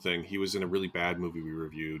least one thing. He was in a really bad movie we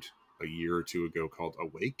reviewed a year or two ago called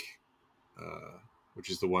Awake, which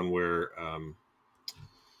is the one where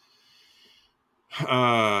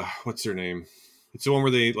what's their name? It's the one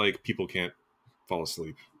where they like people can't fall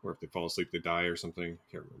asleep, or if they fall asleep they die or something.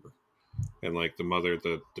 Can't remember. And like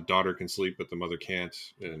the daughter can sleep, but the mother can't.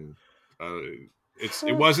 And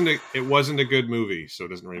it wasn't a good movie, so it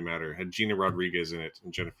doesn't really matter. It had Gina Rodriguez in it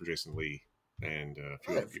and Jennifer Jason Leigh and a I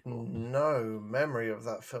few other have people. no memory of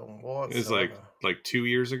that film It was whatsoever. like 2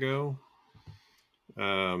 years ago.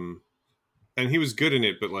 Um, and he was good in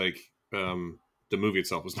it, but like the movie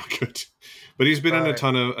itself was not good. But he's been in Right. a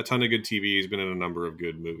ton of good TV. He's been in a number of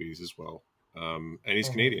good movies as well. And he's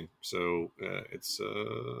Canadian, so it's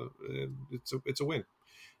a win.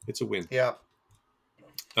 It's a win. Yeah.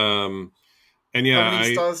 Um, and How yeah,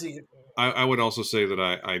 many stars I would also say that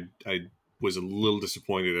I was a little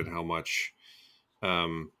disappointed at how much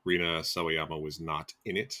Rina Sawayama was not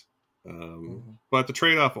in it. Mhm. But the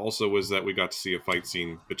trade-off also was that we got to see a fight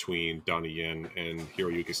scene between Donnie Yen and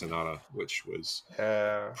Hiroyuki Sanada, which was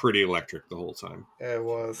Yeah, pretty electric the whole time. it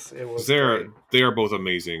was. It Because was great. they are both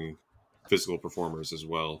amazing physical performers as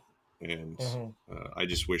well, and Hmm. I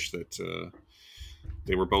just wish that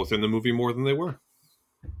they were both in the movie more than they were.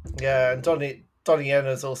 Yeah, and Donnie Yen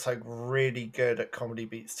is also really good at comedy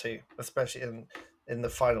beats too, especially in the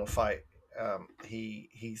final fight.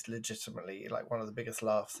 He's legitimately like one of the biggest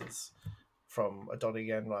laughs is from a Donnie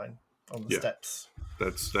Yen line on the Yeah, steps.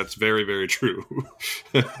 that's very very true.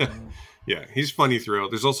 Mm. Yeah, he's funny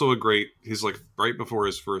throughout. There's also a great. He's like right before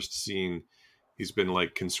his first scene. He's been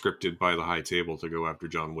like conscripted by the High Table to go after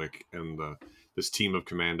John Wick, and this team of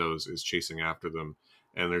commandos is chasing after them.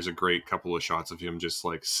 And there's a great couple of shots of him just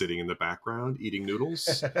like sitting in the background eating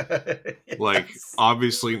noodles, like Yes.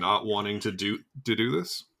 obviously not wanting to do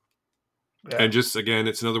this. Yeah. And just again,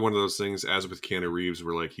 it's another one of those things, as with Keanu Reeves,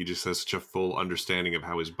 where like he just has such a full understanding of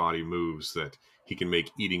how his body moves that he can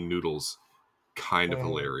make eating noodles kind of Hmm.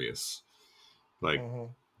 hilarious. Like Hmm.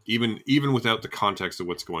 even without the context of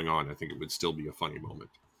what's going on, I think it would still be a funny moment.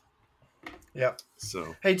 Yeah.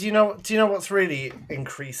 So Hey, do you know what's really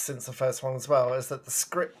increased since the first one as well is that the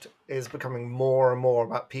script is becoming more and more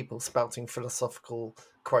about people spouting philosophical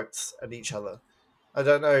quotes at each other. I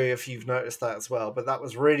don't know if you've noticed that as well, but that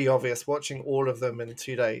was really obvious watching all of them in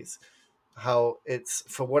 2 days. How it's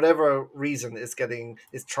for whatever reason it's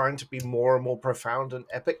trying to be more and more profound and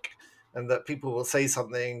epic, and that people will say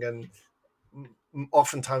something and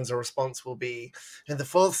oftentimes the response will be in the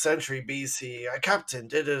fourth century BC, a captain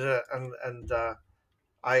did it, and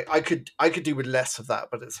I could do with less of that,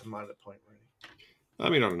 but it's a minor point, really. I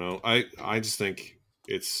mean, I don't know. I just think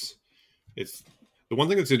it's the one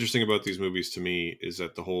thing that's interesting about these movies to me is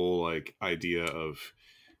that the whole like idea of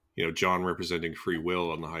John representing free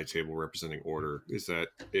will and the High Table representing order is that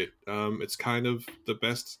it's kind of the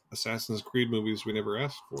best Assassin's Creed movies we never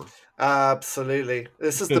asked for. Absolutely.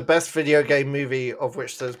 This is the best video game movie of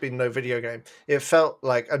which there's been no video game. It felt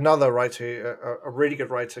like another writer, a really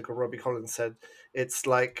good writer called Robbie Collins said, it's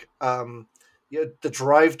like the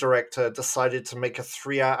Drive director decided to make a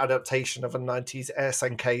 3 hour adaptation of a 90s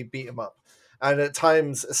SNK beat 'em up. And at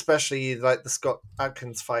times, especially like the Scott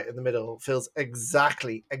Adkins fight in the middle, feels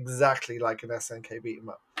exactly like an SNK beat 'em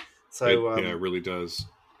up. It So, yeah, it really does,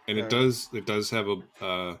 and it uh, does have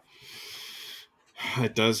a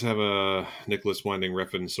it does have a Nicholas Winding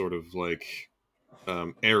Refn sort of like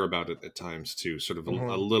air about it at times too, sort of a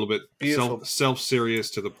mhm. little bit Beautiful. self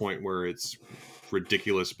serious to the point where it's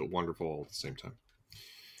ridiculous but wonderful all at the same time.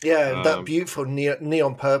 Yeah, and that Um, beautiful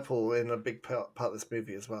neon purple in a big part of this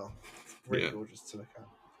movie as well. It's really yeah, gorgeous to look at.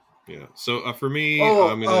 yeah. So for me, Oh,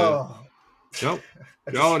 I'm gonna oh. no,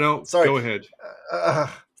 I no, just no. sorry. Go ahead.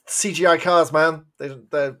 CGI cars, man.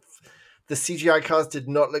 The CGI cars did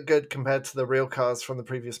not look good compared to the real cars from the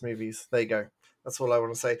previous movies. There you go. That's all I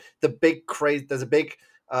want to say. There's a big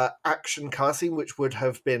action car scene which would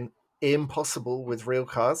have been impossible with real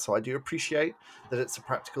cars. So I do appreciate that it's a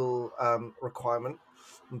practical requirement,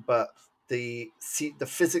 but the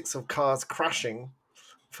physics of cars crashing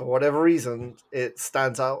for whatever reason, it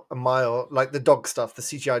stands out a mile. Like the dog stuff, the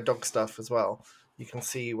CGI dog stuff as well. You can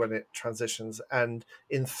see when it transitions. And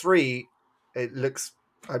in 3, it looks.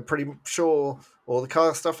 I'm pretty sure all the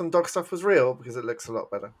car stuff and dog stuff was real because it looks a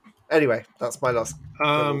lot better. Anyway, that's my last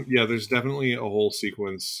little. Yeah, there's definitely a whole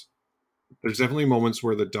sequence. There's definitely moments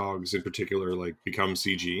where the dogs, in particular, like become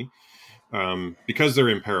CG because they're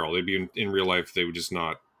in peril. They'd be in real life. They would just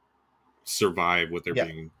not survive what they're Yeah,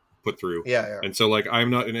 being put through. yeah, And so, like,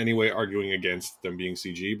 I'm not in any way arguing against them being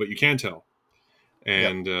CG, but you can tell. yeah,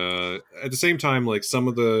 And at the same time, like some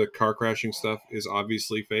of the car crashing stuff is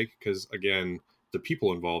obviously fake because, again, the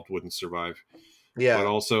people involved wouldn't survive. But yeah.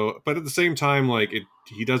 also, but at the same time, like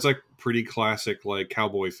he does like pretty classic like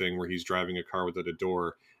cowboy thing where he's driving a car without a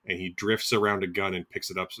door and he drifts around a gun and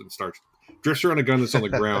picks it up and starts drifts around a gun that's on the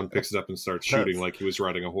ground, picks it up and starts shooting that's like he was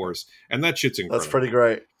riding a horse, and that shit's that's pretty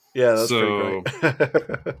incredible. great. Yeah, that's pretty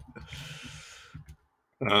great.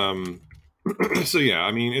 So, um, so yeah,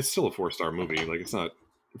 I mean, it's still a 4-star movie. Like, it's not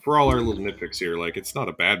for all our little nitpicks here. Like, it's not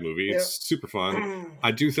a bad movie. Yeah. It's super fun.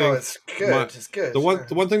 I do Oh, think it's my good. It's good. the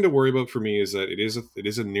one thing to worry about for me is that it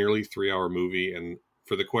is a nearly 3-hour movie, and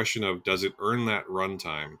for the question of does it earn that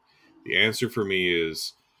runtime, the answer for me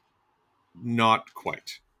is not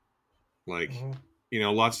quite. Like, Mhm.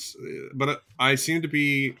 lots, but I seem to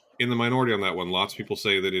be in the minority on that one. Lots of people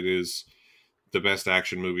say that it is the best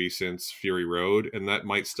action movie since Fury Road, and that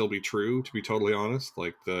might still be true, to be totally honest.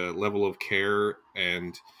 Like the level of care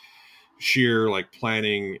and sheer like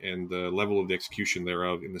planning and the level of the execution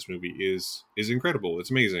thereof in this movie is incredible.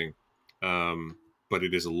 It's amazing, but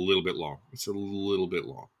it is a little bit long. It's a little bit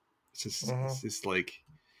long. It's just like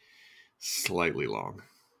slightly long.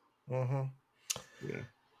 Mm-hmm. Yeah.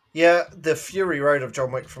 Yeah, the Fury Road of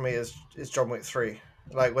John Wick for me is John Wick 3,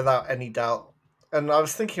 like without any doubt. And I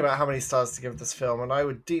was thinking about how many stars to give this film, and I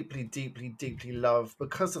would deeply, deeply, deeply love,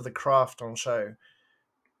 because of the craft on show,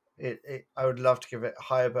 I would love to give it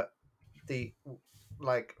higher, but the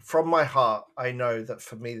like from my heart, I know that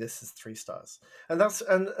for me this is 3 stars, and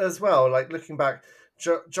as well, like looking back,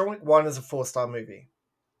 John Wick 1 is a 4-star movie,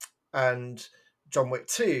 and John Wick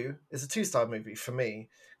 2 is a 2-star movie for me,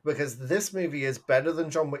 because this movie is better than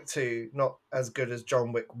John Wick 2, not as good as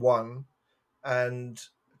John Wick 1, and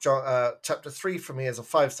Chapter 3 for me is a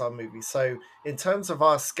 5-star movie. So in terms of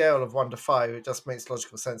our scale of 1 to 5, it just makes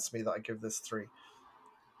logical sense to me that I give this 3.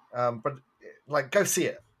 But like, go see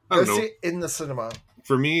it. I Go don't see know. it in the cinema.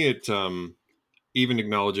 For me, it even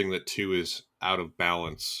acknowledging that 2 is out of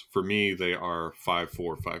balance. For me, they are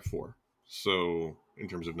 5-4, 5-4. So in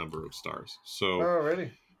terms of number of stars, so Oh,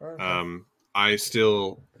 really? Oh, okay. I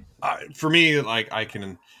still, for me, like I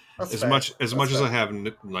can, That's as fair. much as That's much as I fair. have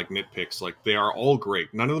like nitpicks, like they are all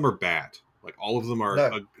great. None of them are bad. Like all of them are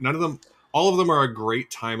No. none of them. All of them are a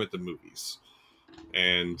great time at the movies,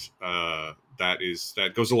 and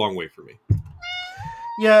that goes a long way for me.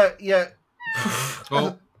 Yeah, yeah.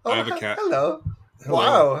 Oh, I have a Oh, cat. hello. Hello.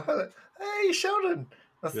 Wow. Hello. Hey, Sheldon.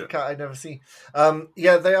 That's the Yeah. cat I never see.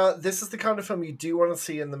 Yeah, they are. This is the kind of film you do want to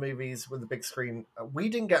see in the movies with the big screen. We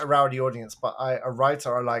didn't get a rowdy audience, but a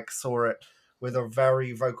writer I like saw it with a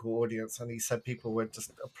very vocal audience, and he said people were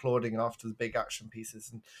just applauding after the big action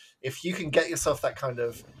pieces. And if you can get yourself that kind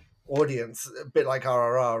of audience, a bit like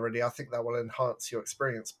RRR, really, I think that will enhance your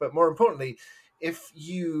experience. But more importantly, if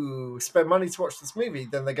you spend money to watch this movie,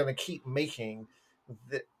 then they're going to keep making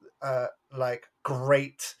the, like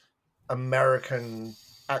great American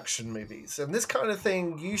action movies. And this kind of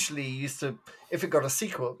thing usually used to, if it got a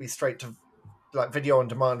sequel, it'd be straight to like video on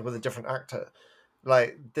demand with a different actor.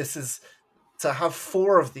 Like this is to have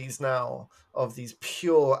 4 of these now, of these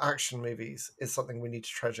pure action movies, is something we need to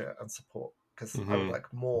treasure and support, because I would Mm-hmm.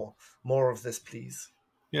 like more of this, please.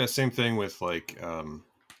 Yeah. Same thing with like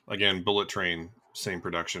again, Bullet Train, same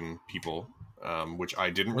production people, which I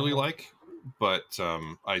didn't really Mm-hmm. like, but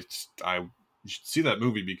I should see that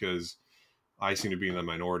movie because I seem to be in the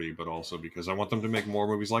minority, but also because I want them to make more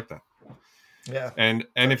movies like that. Yeah, And if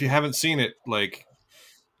you totally. haven't seen it, like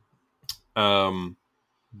um,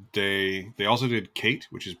 they also did Kate,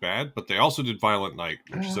 which is bad, but they also did Violent Night,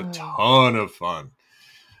 which is a ton of fun.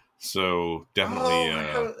 So definitely,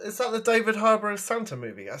 Oh, is that the David Harbour Santa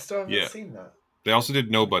movie? I still haven't yeah. seen that. They also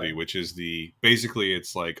did Nobody, Okay. which is the basically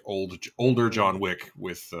it's like older Mm, John Wick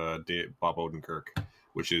with Bob Odenkirk,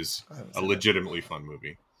 which is I haven't a seen it. legitimately fun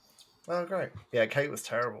movie. Oh, great. Yeah, Kate was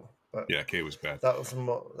terrible, but Yeah, Kate was bad. that was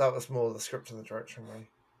more the script and the direction, really.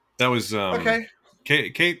 That was Okay.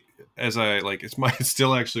 Kate, as I like, it's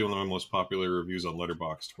still actually one of my most popular reviews on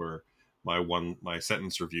Letterboxd, where my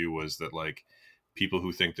sentence review was that like people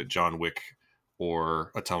who think that John Wick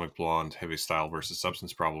or Atomic Blonde have a style versus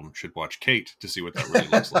substance problem should watch Kate to see what that really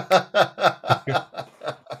looks like.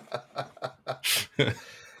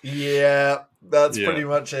 Yeah, that's Yeah, pretty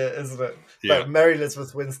much it, isn't it? yeah. But Mary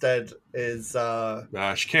Elizabeth Winstead is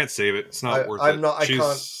She can't save it. It's not I worth I'm it. not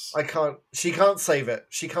She's I can't she can't save it.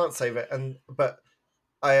 She can't save it, and but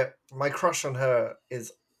I my crush on her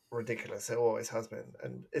is ridiculous. It always has been,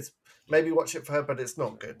 and it's maybe watch it for her, but it's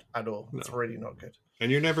not good at all. It's no, really not good.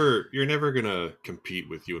 and you're never gonna compete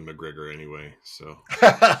with Ewan McGregor anyway. So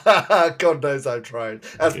God knows I've tried,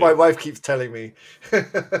 as yeah, my wife keeps telling me.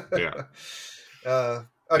 yeah.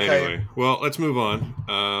 Okay, Anyway, well, let's move on.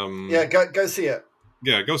 yeah, go see it.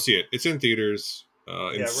 Yeah, go see it. It's in theaters, in Yeah,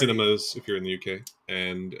 really. cinemas if you're in the UK,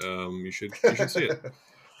 and you should see it.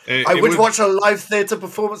 I It would would. watch a live theater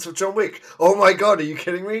performance of John Wick. Oh my god, are you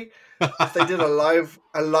kidding me? If they did a live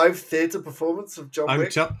theater performance of John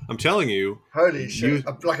Wick, I'm telling you, holy shit,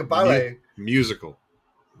 like a mu- ballet. musical,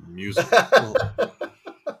 musical. Well,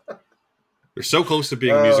 they're so close to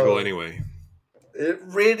being a musical Oh, anyway. it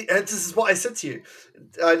really. And this is what I said to you.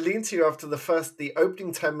 I leaned to you after the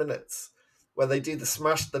opening 10 minutes, where they do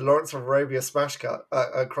the Lawrence of Arabia smash cut,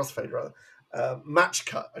 crossfade rather, match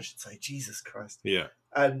cut, I should say. Jesus Christ! Yeah.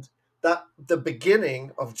 And that the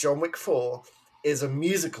beginning of John Wick 4 is a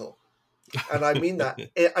musical. And I mean that.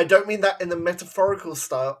 I don't mean that in the metaphorical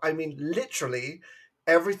style. I mean literally,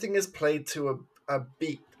 everything is played to a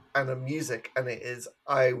beat and a music, and it is.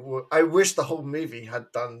 I wish the whole movie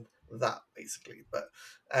had done that basically, but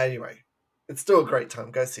anyway, it's still a great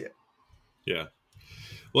time. Go see it. Yeah.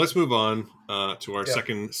 Well, let's move on to our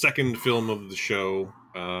Yeah, second film of the show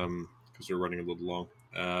because we're running a little long.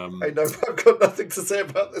 I know, but I've got nothing to say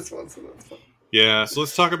about this one, so that's fine. Yeah, so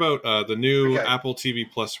let's talk about the new Okay. Apple TV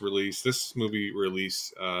Plus release. This movie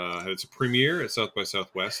release had its premiere at South by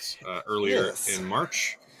Southwest earlier Yes. in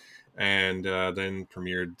March, and then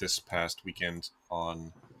premiered this past weekend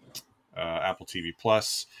on Apple TV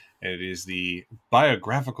Plus. And it is the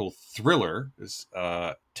biographical thriller is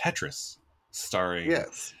Tetris, starring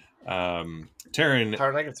Yes. Taron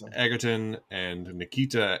Taron Egerton. Egerton and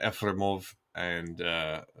Nikita Efremov and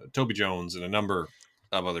Toby Jones and a number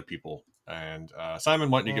of other people. And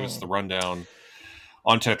Simon, why don't you give us the rundown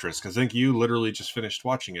on Tetris? Because I think you literally just finished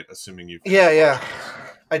watching it, assuming you finished Yeah. watching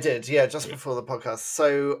it. I did, yeah, just Yeah. before the podcast.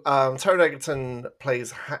 So Taron Egerton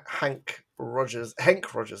plays Hank Rogers, I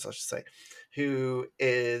should say, who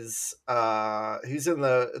is who's in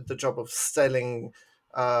the job of selling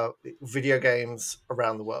video games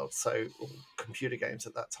around the world, so computer games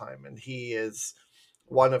at that time, and he is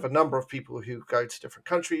one of a number of people who go to different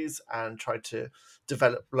countries and try to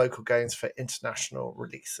develop local games for international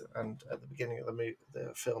release. And at the beginning of the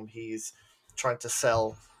film, he's trying to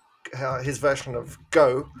sell his version of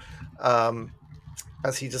Go,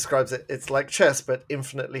 as he describes it. It's like chess, but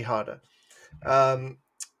infinitely harder. Um,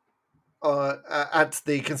 at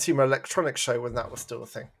the Consumer Electronics Show when that was still a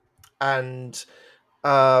thing, and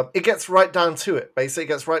it gets right down to it. Basically, it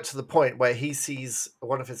gets right to the point where he sees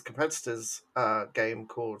one of his competitors' game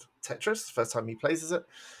called Tetris. The first time he plays it,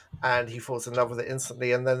 and he falls in love with it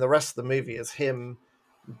instantly. And then the rest of the movie is him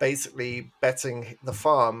basically betting the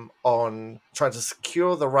farm on trying to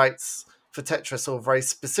secure the rights for Tetris, or very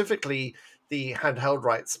specifically the handheld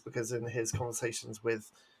rights, because in his conversations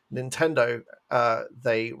with Nintendo,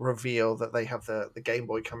 they reveal that they have the Game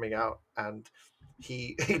Boy coming out, and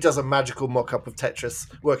he does a magical mock-up of Tetris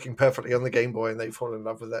working perfectly on the Game Boy, and they fall in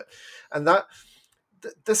love with it. And that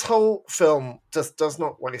this whole film just does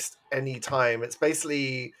not waste any time. It's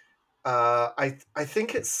basically, I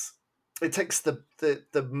think it takes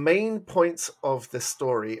the main points of the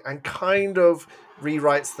story and kind of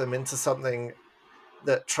rewrites them into something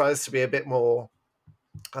that tries to be a bit more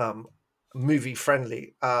movie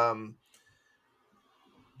friendly.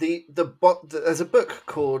 There's a book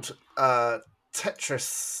called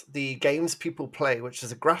Tetris: The Games People Play, which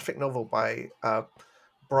is a graphic novel by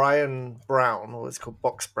Brian Brown, or it's called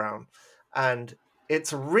Box Brown, and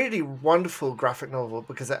it's a really wonderful graphic novel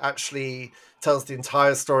because it actually tells the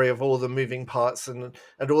entire story of all the moving parts, and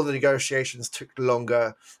all the negotiations took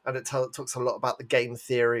longer, and it talks a lot about the game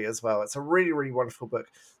theory as well. It's a really, really wonderful book.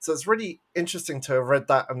 So it's really interesting to have read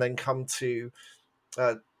that and then come to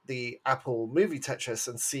uh, the Apple movie Tetris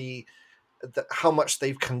and see how much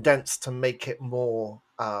they've condensed to make it more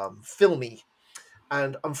filmy.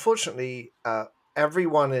 And unfortunately,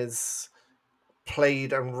 everyone is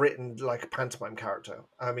played and written like a pantomime character.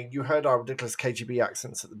 I mean, you heard our ridiculous KGB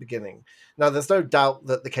accents at the beginning. Now, there's no doubt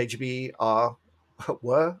that the KGB are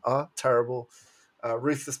terrible,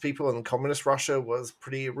 ruthless people, and communist Russia was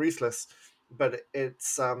pretty ruthless. But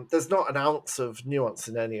it's there's not an ounce of nuance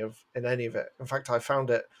in any of it. In fact, I found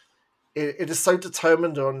it is so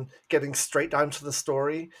determined on getting straight down to the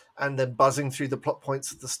story and then buzzing through the plot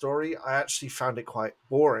points of the story. I actually found it quite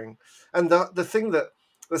boring. And the thing that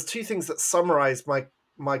there's two things that summarize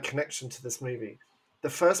my connection to this movie. The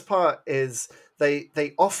first part is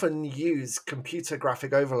they often use computer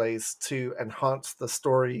graphic overlays to enhance the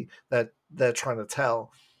story that they're trying to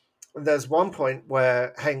tell. There's one point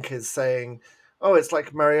where Hank is saying, "Oh, it's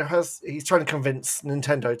like Mario has." He's trying to convince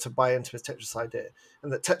Nintendo to buy into his Tetris idea,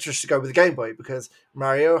 and that Tetris should go with the Game Boy because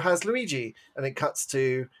Mario has Luigi, and it cuts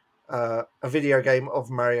to a video game of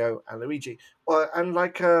Mario and Luigi, and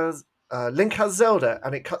like Link has Zelda,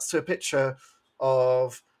 and it cuts to a picture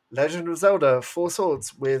of Legend of Zelda: Four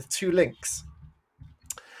Swords with two Links,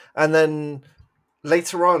 and then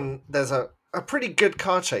later on, there's a pretty good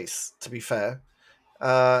car chase, to be fair.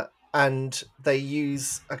 Uh, and they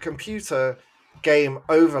use a computer game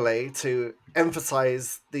overlay to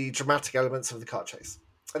emphasize the dramatic elements of the car chase.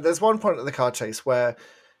 And there's one point of the car chase where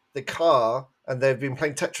the car, and they've been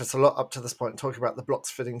playing Tetris a lot up to this point, talking about the blocks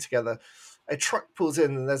fitting together. A truck pulls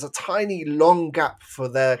in, and there's a tiny long gap for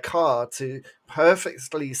their car to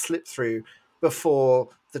perfectly slip through before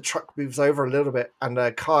the truck moves over a little bit, and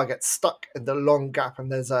the car gets stuck in the long gap. And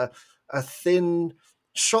there's a thin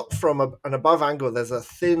shot from an above angle. There's a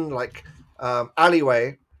thin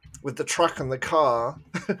alleyway with the truck and the car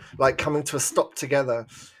like coming to a stop together.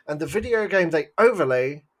 And the video game they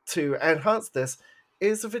overlay to enhance this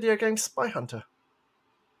is a video game Spy Hunter.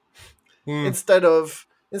 Hmm. Instead of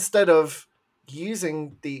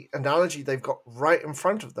using the analogy they've got right in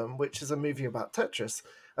front of them, which is a movie about Tetris.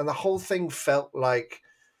 And the whole thing felt like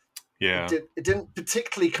Yeah. it didn't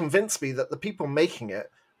particularly convince me that the people making it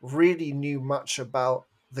really knew much about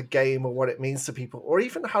the game or what it means to people, or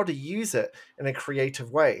even how to use it in a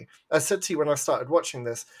creative way. I said to you when I started watching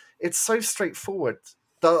this, it's so straightforward.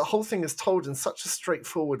 The whole thing is told in such a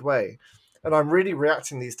straightforward way. And I'm really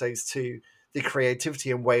reacting these days to the creativity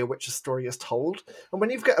and way in which a story is told. And when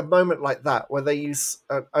you've got a moment like that, where they use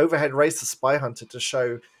an overhead racer spy hunter to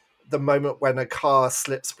show the moment when a car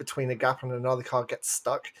slips between a gap and another car gets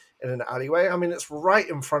stuck in an alleyway, I mean, it's right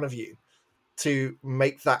in front of you to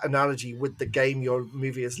make that analogy with the game your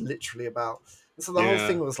movie is literally about. And so the whole Yeah.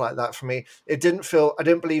 thing was like that for me. It didn't feel, I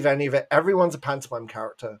didn't believe any of it. Everyone's a pantomime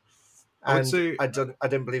character, I would and say I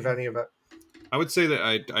didn't believe any of it. I would say that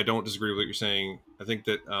I don't disagree with what you're saying. I think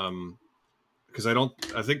that because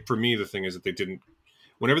I think for me the thing is that they didn't,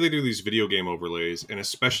 whenever they do these video game overlays, and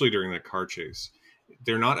especially during that car chase,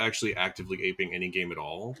 they're not actually actively aping any game at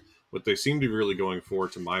all. What they seem to be really going for,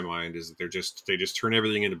 to my mind, is that they just turn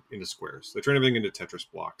everything into squares. They turn everything into Tetris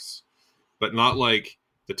blocks, but not like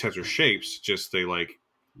the Tetris shapes. Just they like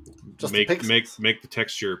Just the pixels. make the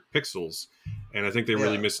texture pixels. And I think they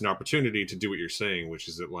really Yeah. missed an opportunity to do what you're saying, which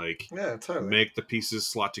is that like Yeah, totally. make the pieces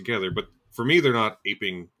slot together. But for me, they're not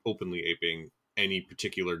openly aping any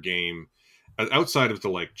particular game outside of the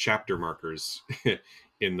like chapter markers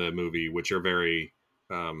in the movie, which are very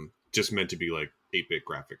just meant to be like 8-bit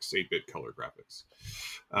graphics, 8-bit color graphics.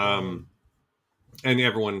 Mm. And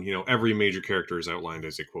everyone, every major character is outlined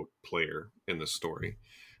as a quote player in the story.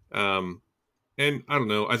 Um, and I don't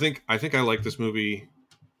know. I think I like this movie,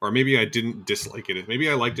 or maybe I didn't dislike it. Maybe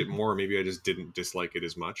I liked it more. Or maybe I just didn't dislike it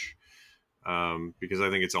as much, because I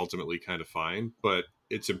think it's ultimately kind of fine. But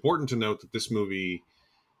it's important to note that this movie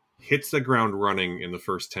hits the ground running in the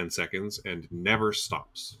first 10 seconds and never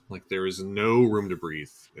stops. Like there is no room to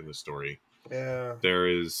breathe in the story. Yeah. There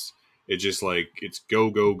is, it's just like it's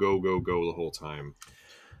go go go go go the whole time.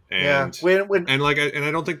 Yeah. And When and like and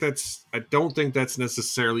I don't think that's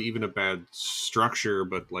necessarily even a bad structure,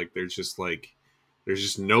 but like there's just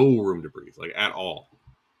no room to breathe, like at all.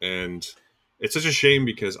 And it's such a shame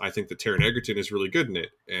because I think that Taron Egerton is really good in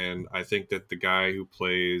it, and I think that the guy who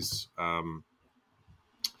plays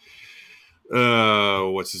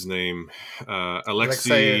what's his name,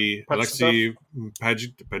 Alexei Pachitov, Alexei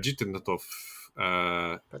Pajitnatov,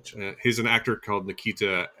 he's an actor called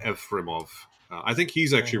Nikita Efremov. I think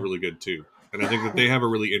he's actually uh-huh. really good too, and I think that they have a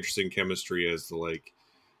really interesting chemistry as the like,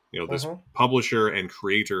 this Uh-huh. publisher and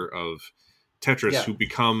creator of Tetris, Yeah, who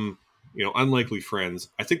become unlikely friends.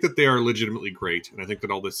 I think that they are legitimately great, and I think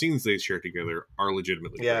that all the scenes they share together are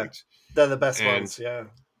legitimately yeah, great. they're the best And ones. Yeah,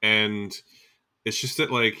 and it's just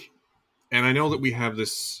that like, and I know that we have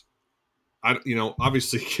this.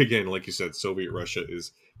 Obviously, again, like you said, Soviet Russia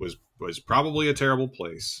was probably a terrible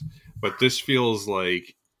place, but this feels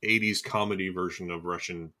like 80s comedy version of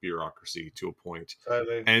Russian bureaucracy to a point.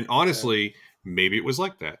 totally. And Yeah, honestly, maybe it was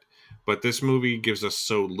like that. But this movie gives us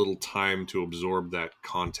so little time to absorb that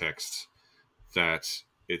context that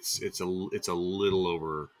it's a little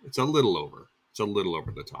over the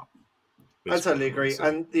top. I Is what totally I'm going to agree. say.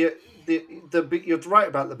 And you're right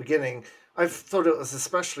about the beginning. I thought it was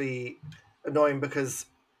especially annoying because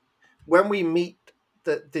when we meet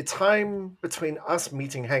the time between us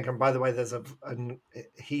meeting Hank, and by the way,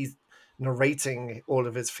 he's narrating all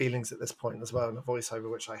of his feelings at this point as well in a voiceover,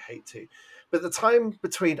 which I hate to. But the time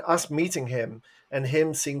between us meeting him and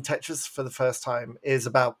him seeing Tetris for the first time is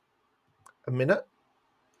about a minute.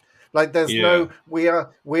 Like there's Yeah, no we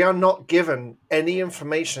are not given any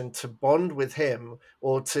information to bond with him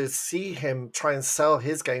or to see him try and sell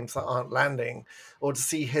his games that aren't landing or to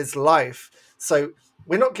see his life. So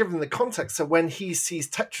we're not given the context. So when he sees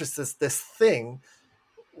Tetris as this thing,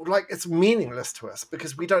 like it's meaningless to us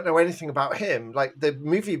because we don't know anything about him. Like the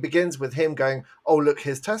movie begins with him going, "Oh look,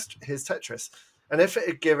 his Tetris." And if it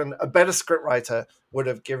had given a better scriptwriter would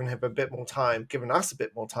have given him a bit more time, given us a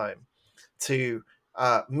bit more time to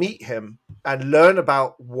meet him and learn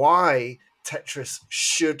about why Tetris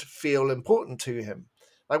should feel important to him.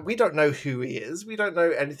 Like we don't know who he is. We don't know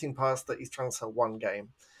anything past that he's trying to sell one game,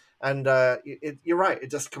 and you're right. It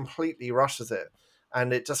just completely rushes it,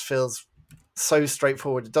 and it just feels so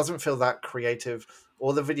straightforward. It doesn't feel that creative.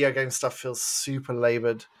 All the video game stuff feels super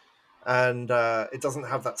labored, and it doesn't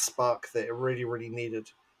have that spark that it really, really needed.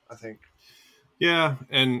 I think. yeah,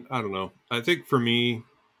 and I don't know. I think for me,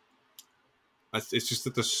 it's just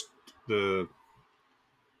that the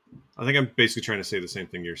I think I'm basically trying to say the same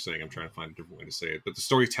thing you're saying. I'm trying to find a different way to say it. But the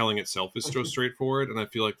storytelling itself is so straightforward, and I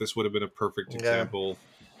feel like this would have been a perfect Yeah. example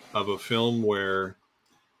of a film where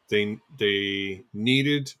they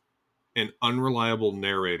needed an unreliable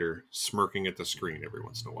narrator smirking at the screen every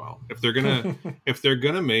once in a while. If they're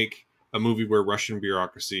gonna make a movie where Russian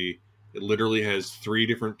bureaucracy, it literally has three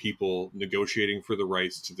different people negotiating for the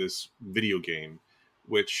rights to this video game,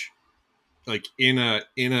 which like in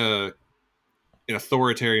an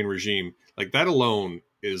authoritarian regime, like that alone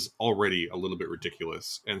is already a little bit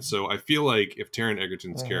ridiculous. And so I feel like if Taron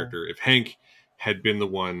Egerton's character, if Hank had been the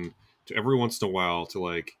one to every once in a while to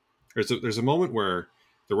like, there's a moment where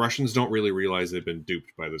the Russians don't really realize they've been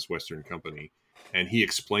duped by this Western company, and he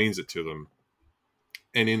explains it to them.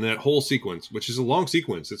 And in that whole sequence, which is a long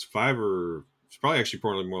sequence, it's probably actually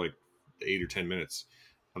probably more like 8 or 10 minutes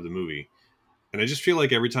of the movie. And I just feel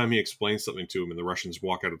like every time he explains something to him and the Russians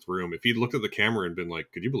walk out of the room, if he'd looked at the camera and been like,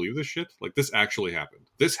 could you believe this shit? Like, this actually happened.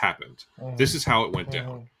 This happened. This is how it went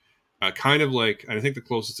down. Kind of like, I think the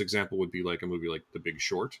closest example would be like a movie like The Big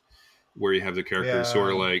Short, where you have the characters who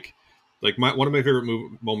are like one of my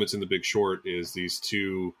favorite moments in The Big Short is these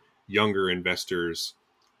two younger investors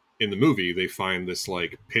in the movie. They find this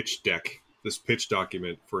like pitch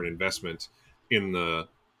document for an investment in the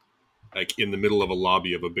middle of a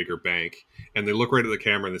lobby of a bigger bank, and they look right at the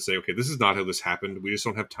camera and they say, okay, this is not how this happened. We just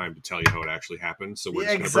don't have time to tell you how it actually happened. So we're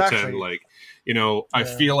just going to pretend like, I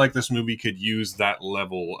feel like this movie could use that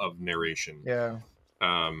level of narration. Yeah.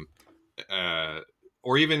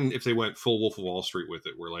 Or even if they went full Wolf of Wall Street with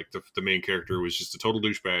it, where like the main character was just a total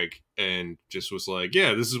douchebag and just was like,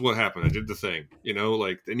 yeah, this is what happened. I did the thing,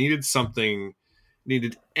 like they needed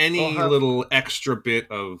any little extra bit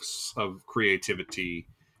of creativity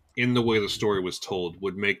in the way the story was told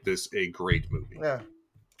would make this a great movie. Yeah.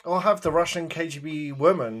 Or have the Russian KGB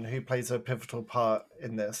woman who plays a pivotal part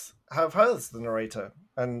in this, have her as the narrator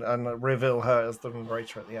and reveal her as the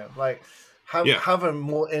narrator at the end. Like, have a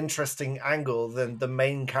more interesting angle than the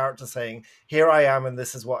main character saying, here I am and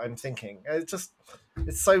this is what I'm thinking. It's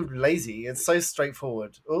so lazy. It's so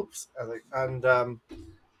straightforward. Oops. And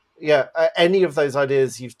any of those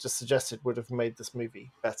ideas you've just suggested would have made this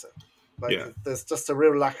movie better. There's just a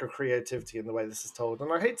real lack of creativity in the way this is told.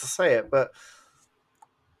 And I hate to say it, but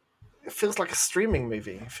it feels like a streaming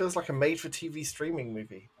movie. It feels like a made-for-TV streaming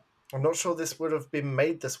movie. I'm not sure this would have been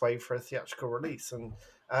made this way for a theatrical release. And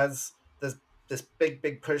as there's this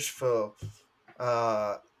big push for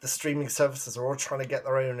the streaming services are all trying to get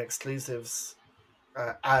their own exclusives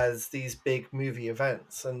as these big movie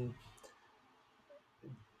events. And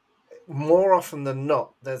more often than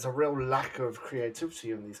not, there's a real lack of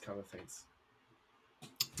creativity in these kind of things.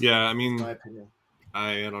 Yeah, I mean, in my opinion.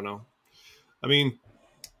 I don't know. I mean,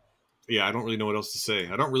 yeah, I don't really know what else to say.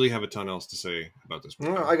 I don't really have a ton else to say about this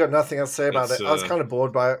movie. No, I got nothing else to say about it. I was kind of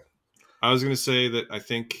bored by it. I was going to say that I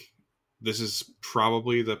think this is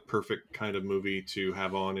probably the perfect kind of movie to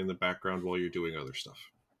have on in the background while you're doing other stuff.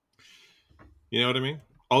 You know what I mean?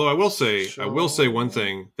 Although I will say one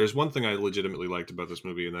thing. There's one thing I legitimately liked about this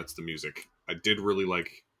movie, and that's the music. I did really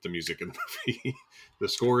like the music in the movie. The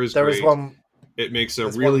score is great. It makes a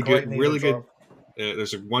really good.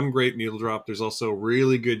 There's one great needle drop. There's also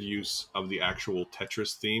really good use of the actual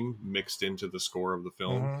Tetris theme mixed into the score of the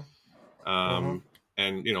film.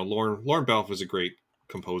 And Lauren Balfe is a great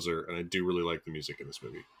composer, and I do really like the music in this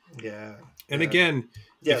movie. Yeah. And again,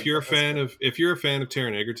 if you're a fan of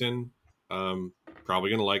Taron Egerton,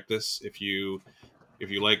 probably gonna like this. If you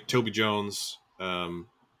like Toby Jones,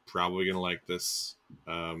 probably gonna like this.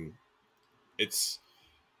 I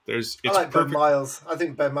like Ben Miles. I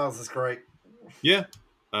think Ben Miles is great. Yeah,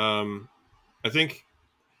 I think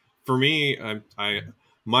for me,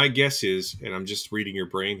 my guess is, and I'm just reading your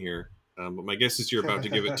brain here, but my guess is you're about to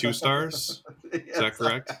give it 2 stars. Yes. Is that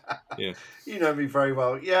correct? Yeah. You know me very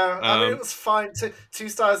well. Yeah, I mean, it was fine. 2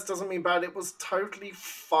 stars doesn't mean bad. It was totally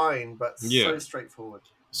fine, but so straightforward.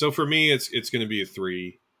 So for me, it's going to be a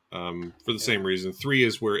 3. For the same reason. 3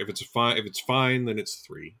 is where if it's fine, then it's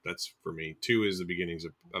 3. That's for me. 2 is the beginnings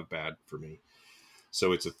of bad for me.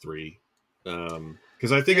 So it's a 3.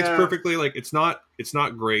 Because I think it's perfectly it's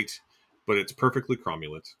not great, but it's perfectly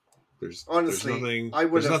cromulent. There's nothing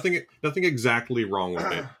exactly wrong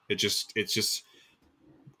with it.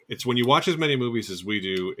 It's when you watch as many movies as we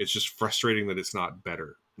do, it's just frustrating that it's not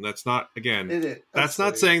better. And that's not that's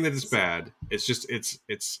not saying that it's bad. It's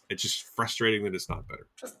just frustrating that it's not better.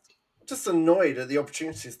 Just annoyed at the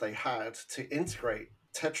opportunities they had to integrate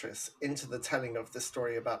Tetris into the telling of the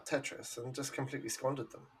story about Tetris, and just completely squandered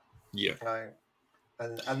them. Yeah.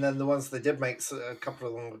 And then the ones they did make, a couple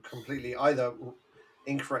of them were completely either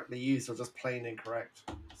incorrectly used or just plain incorrect.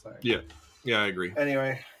 So yeah, I agree.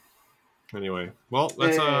 Anyway, well,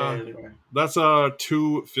 that's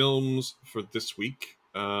 2 films for this week.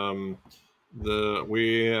 We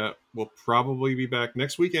will probably be back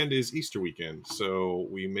next weekend. Is Easter weekend, so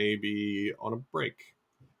we may be on a break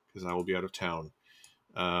because I will be out of town.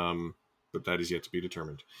 But that is yet to be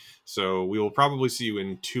determined. So we will probably see you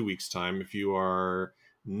in 2 weeks' time. If you are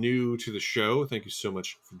new to the show, thank you so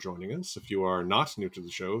much for joining us. If you are not new to the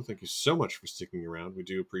show, thank you so much for sticking around. We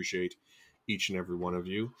do appreciate each and every one of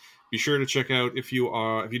you. Be sure to check out if you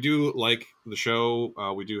do like the show,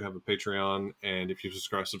 we do have a Patreon, and if you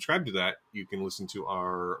subscribe to that, you can listen to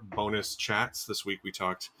our bonus chats. This week we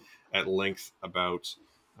talked at length about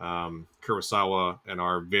Kurosawa and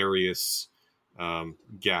our various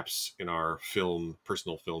gaps in our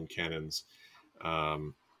personal film canons.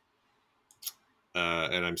 And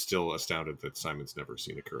I'm still astounded that Simon's never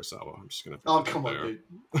seen a Kurosawa. I'm just gonna. Come on, dude.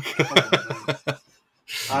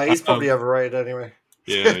 He's probably overrated anyway.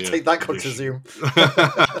 Yeah. Take that cut to Zoom.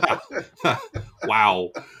 Wow.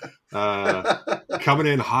 Coming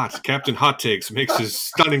in hot, Captain Hot Takes makes his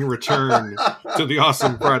stunning return to the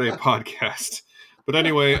Awesome Friday podcast. But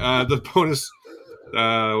anyway, the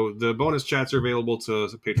bonus chats are available to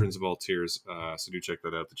patrons of all tiers, so do check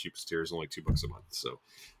that out. The cheapest tier is only $2 a month. So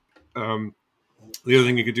the other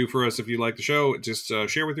thing you could do for us, if you like the show, just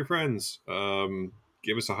share with your friends,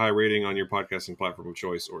 give us a high rating on your podcasting platform of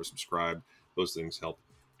choice, or subscribe. Those things help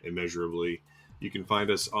immeasurably. You can find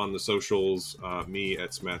us on the socials, me at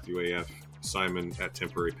SmatthewAF, Simon at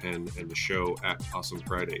Temporary Pen, and the show at Awesome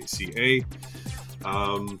Friday CA.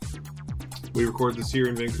 We record this here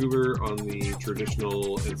in Vancouver on the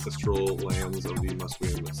traditional ancestral lands of the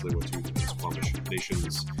Musqueam, Tsleil-Waututh, and Squamish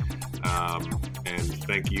nations. And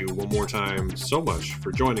thank you one more time so much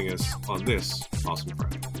for joining us on this Awesome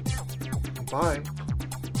Friday. Bye.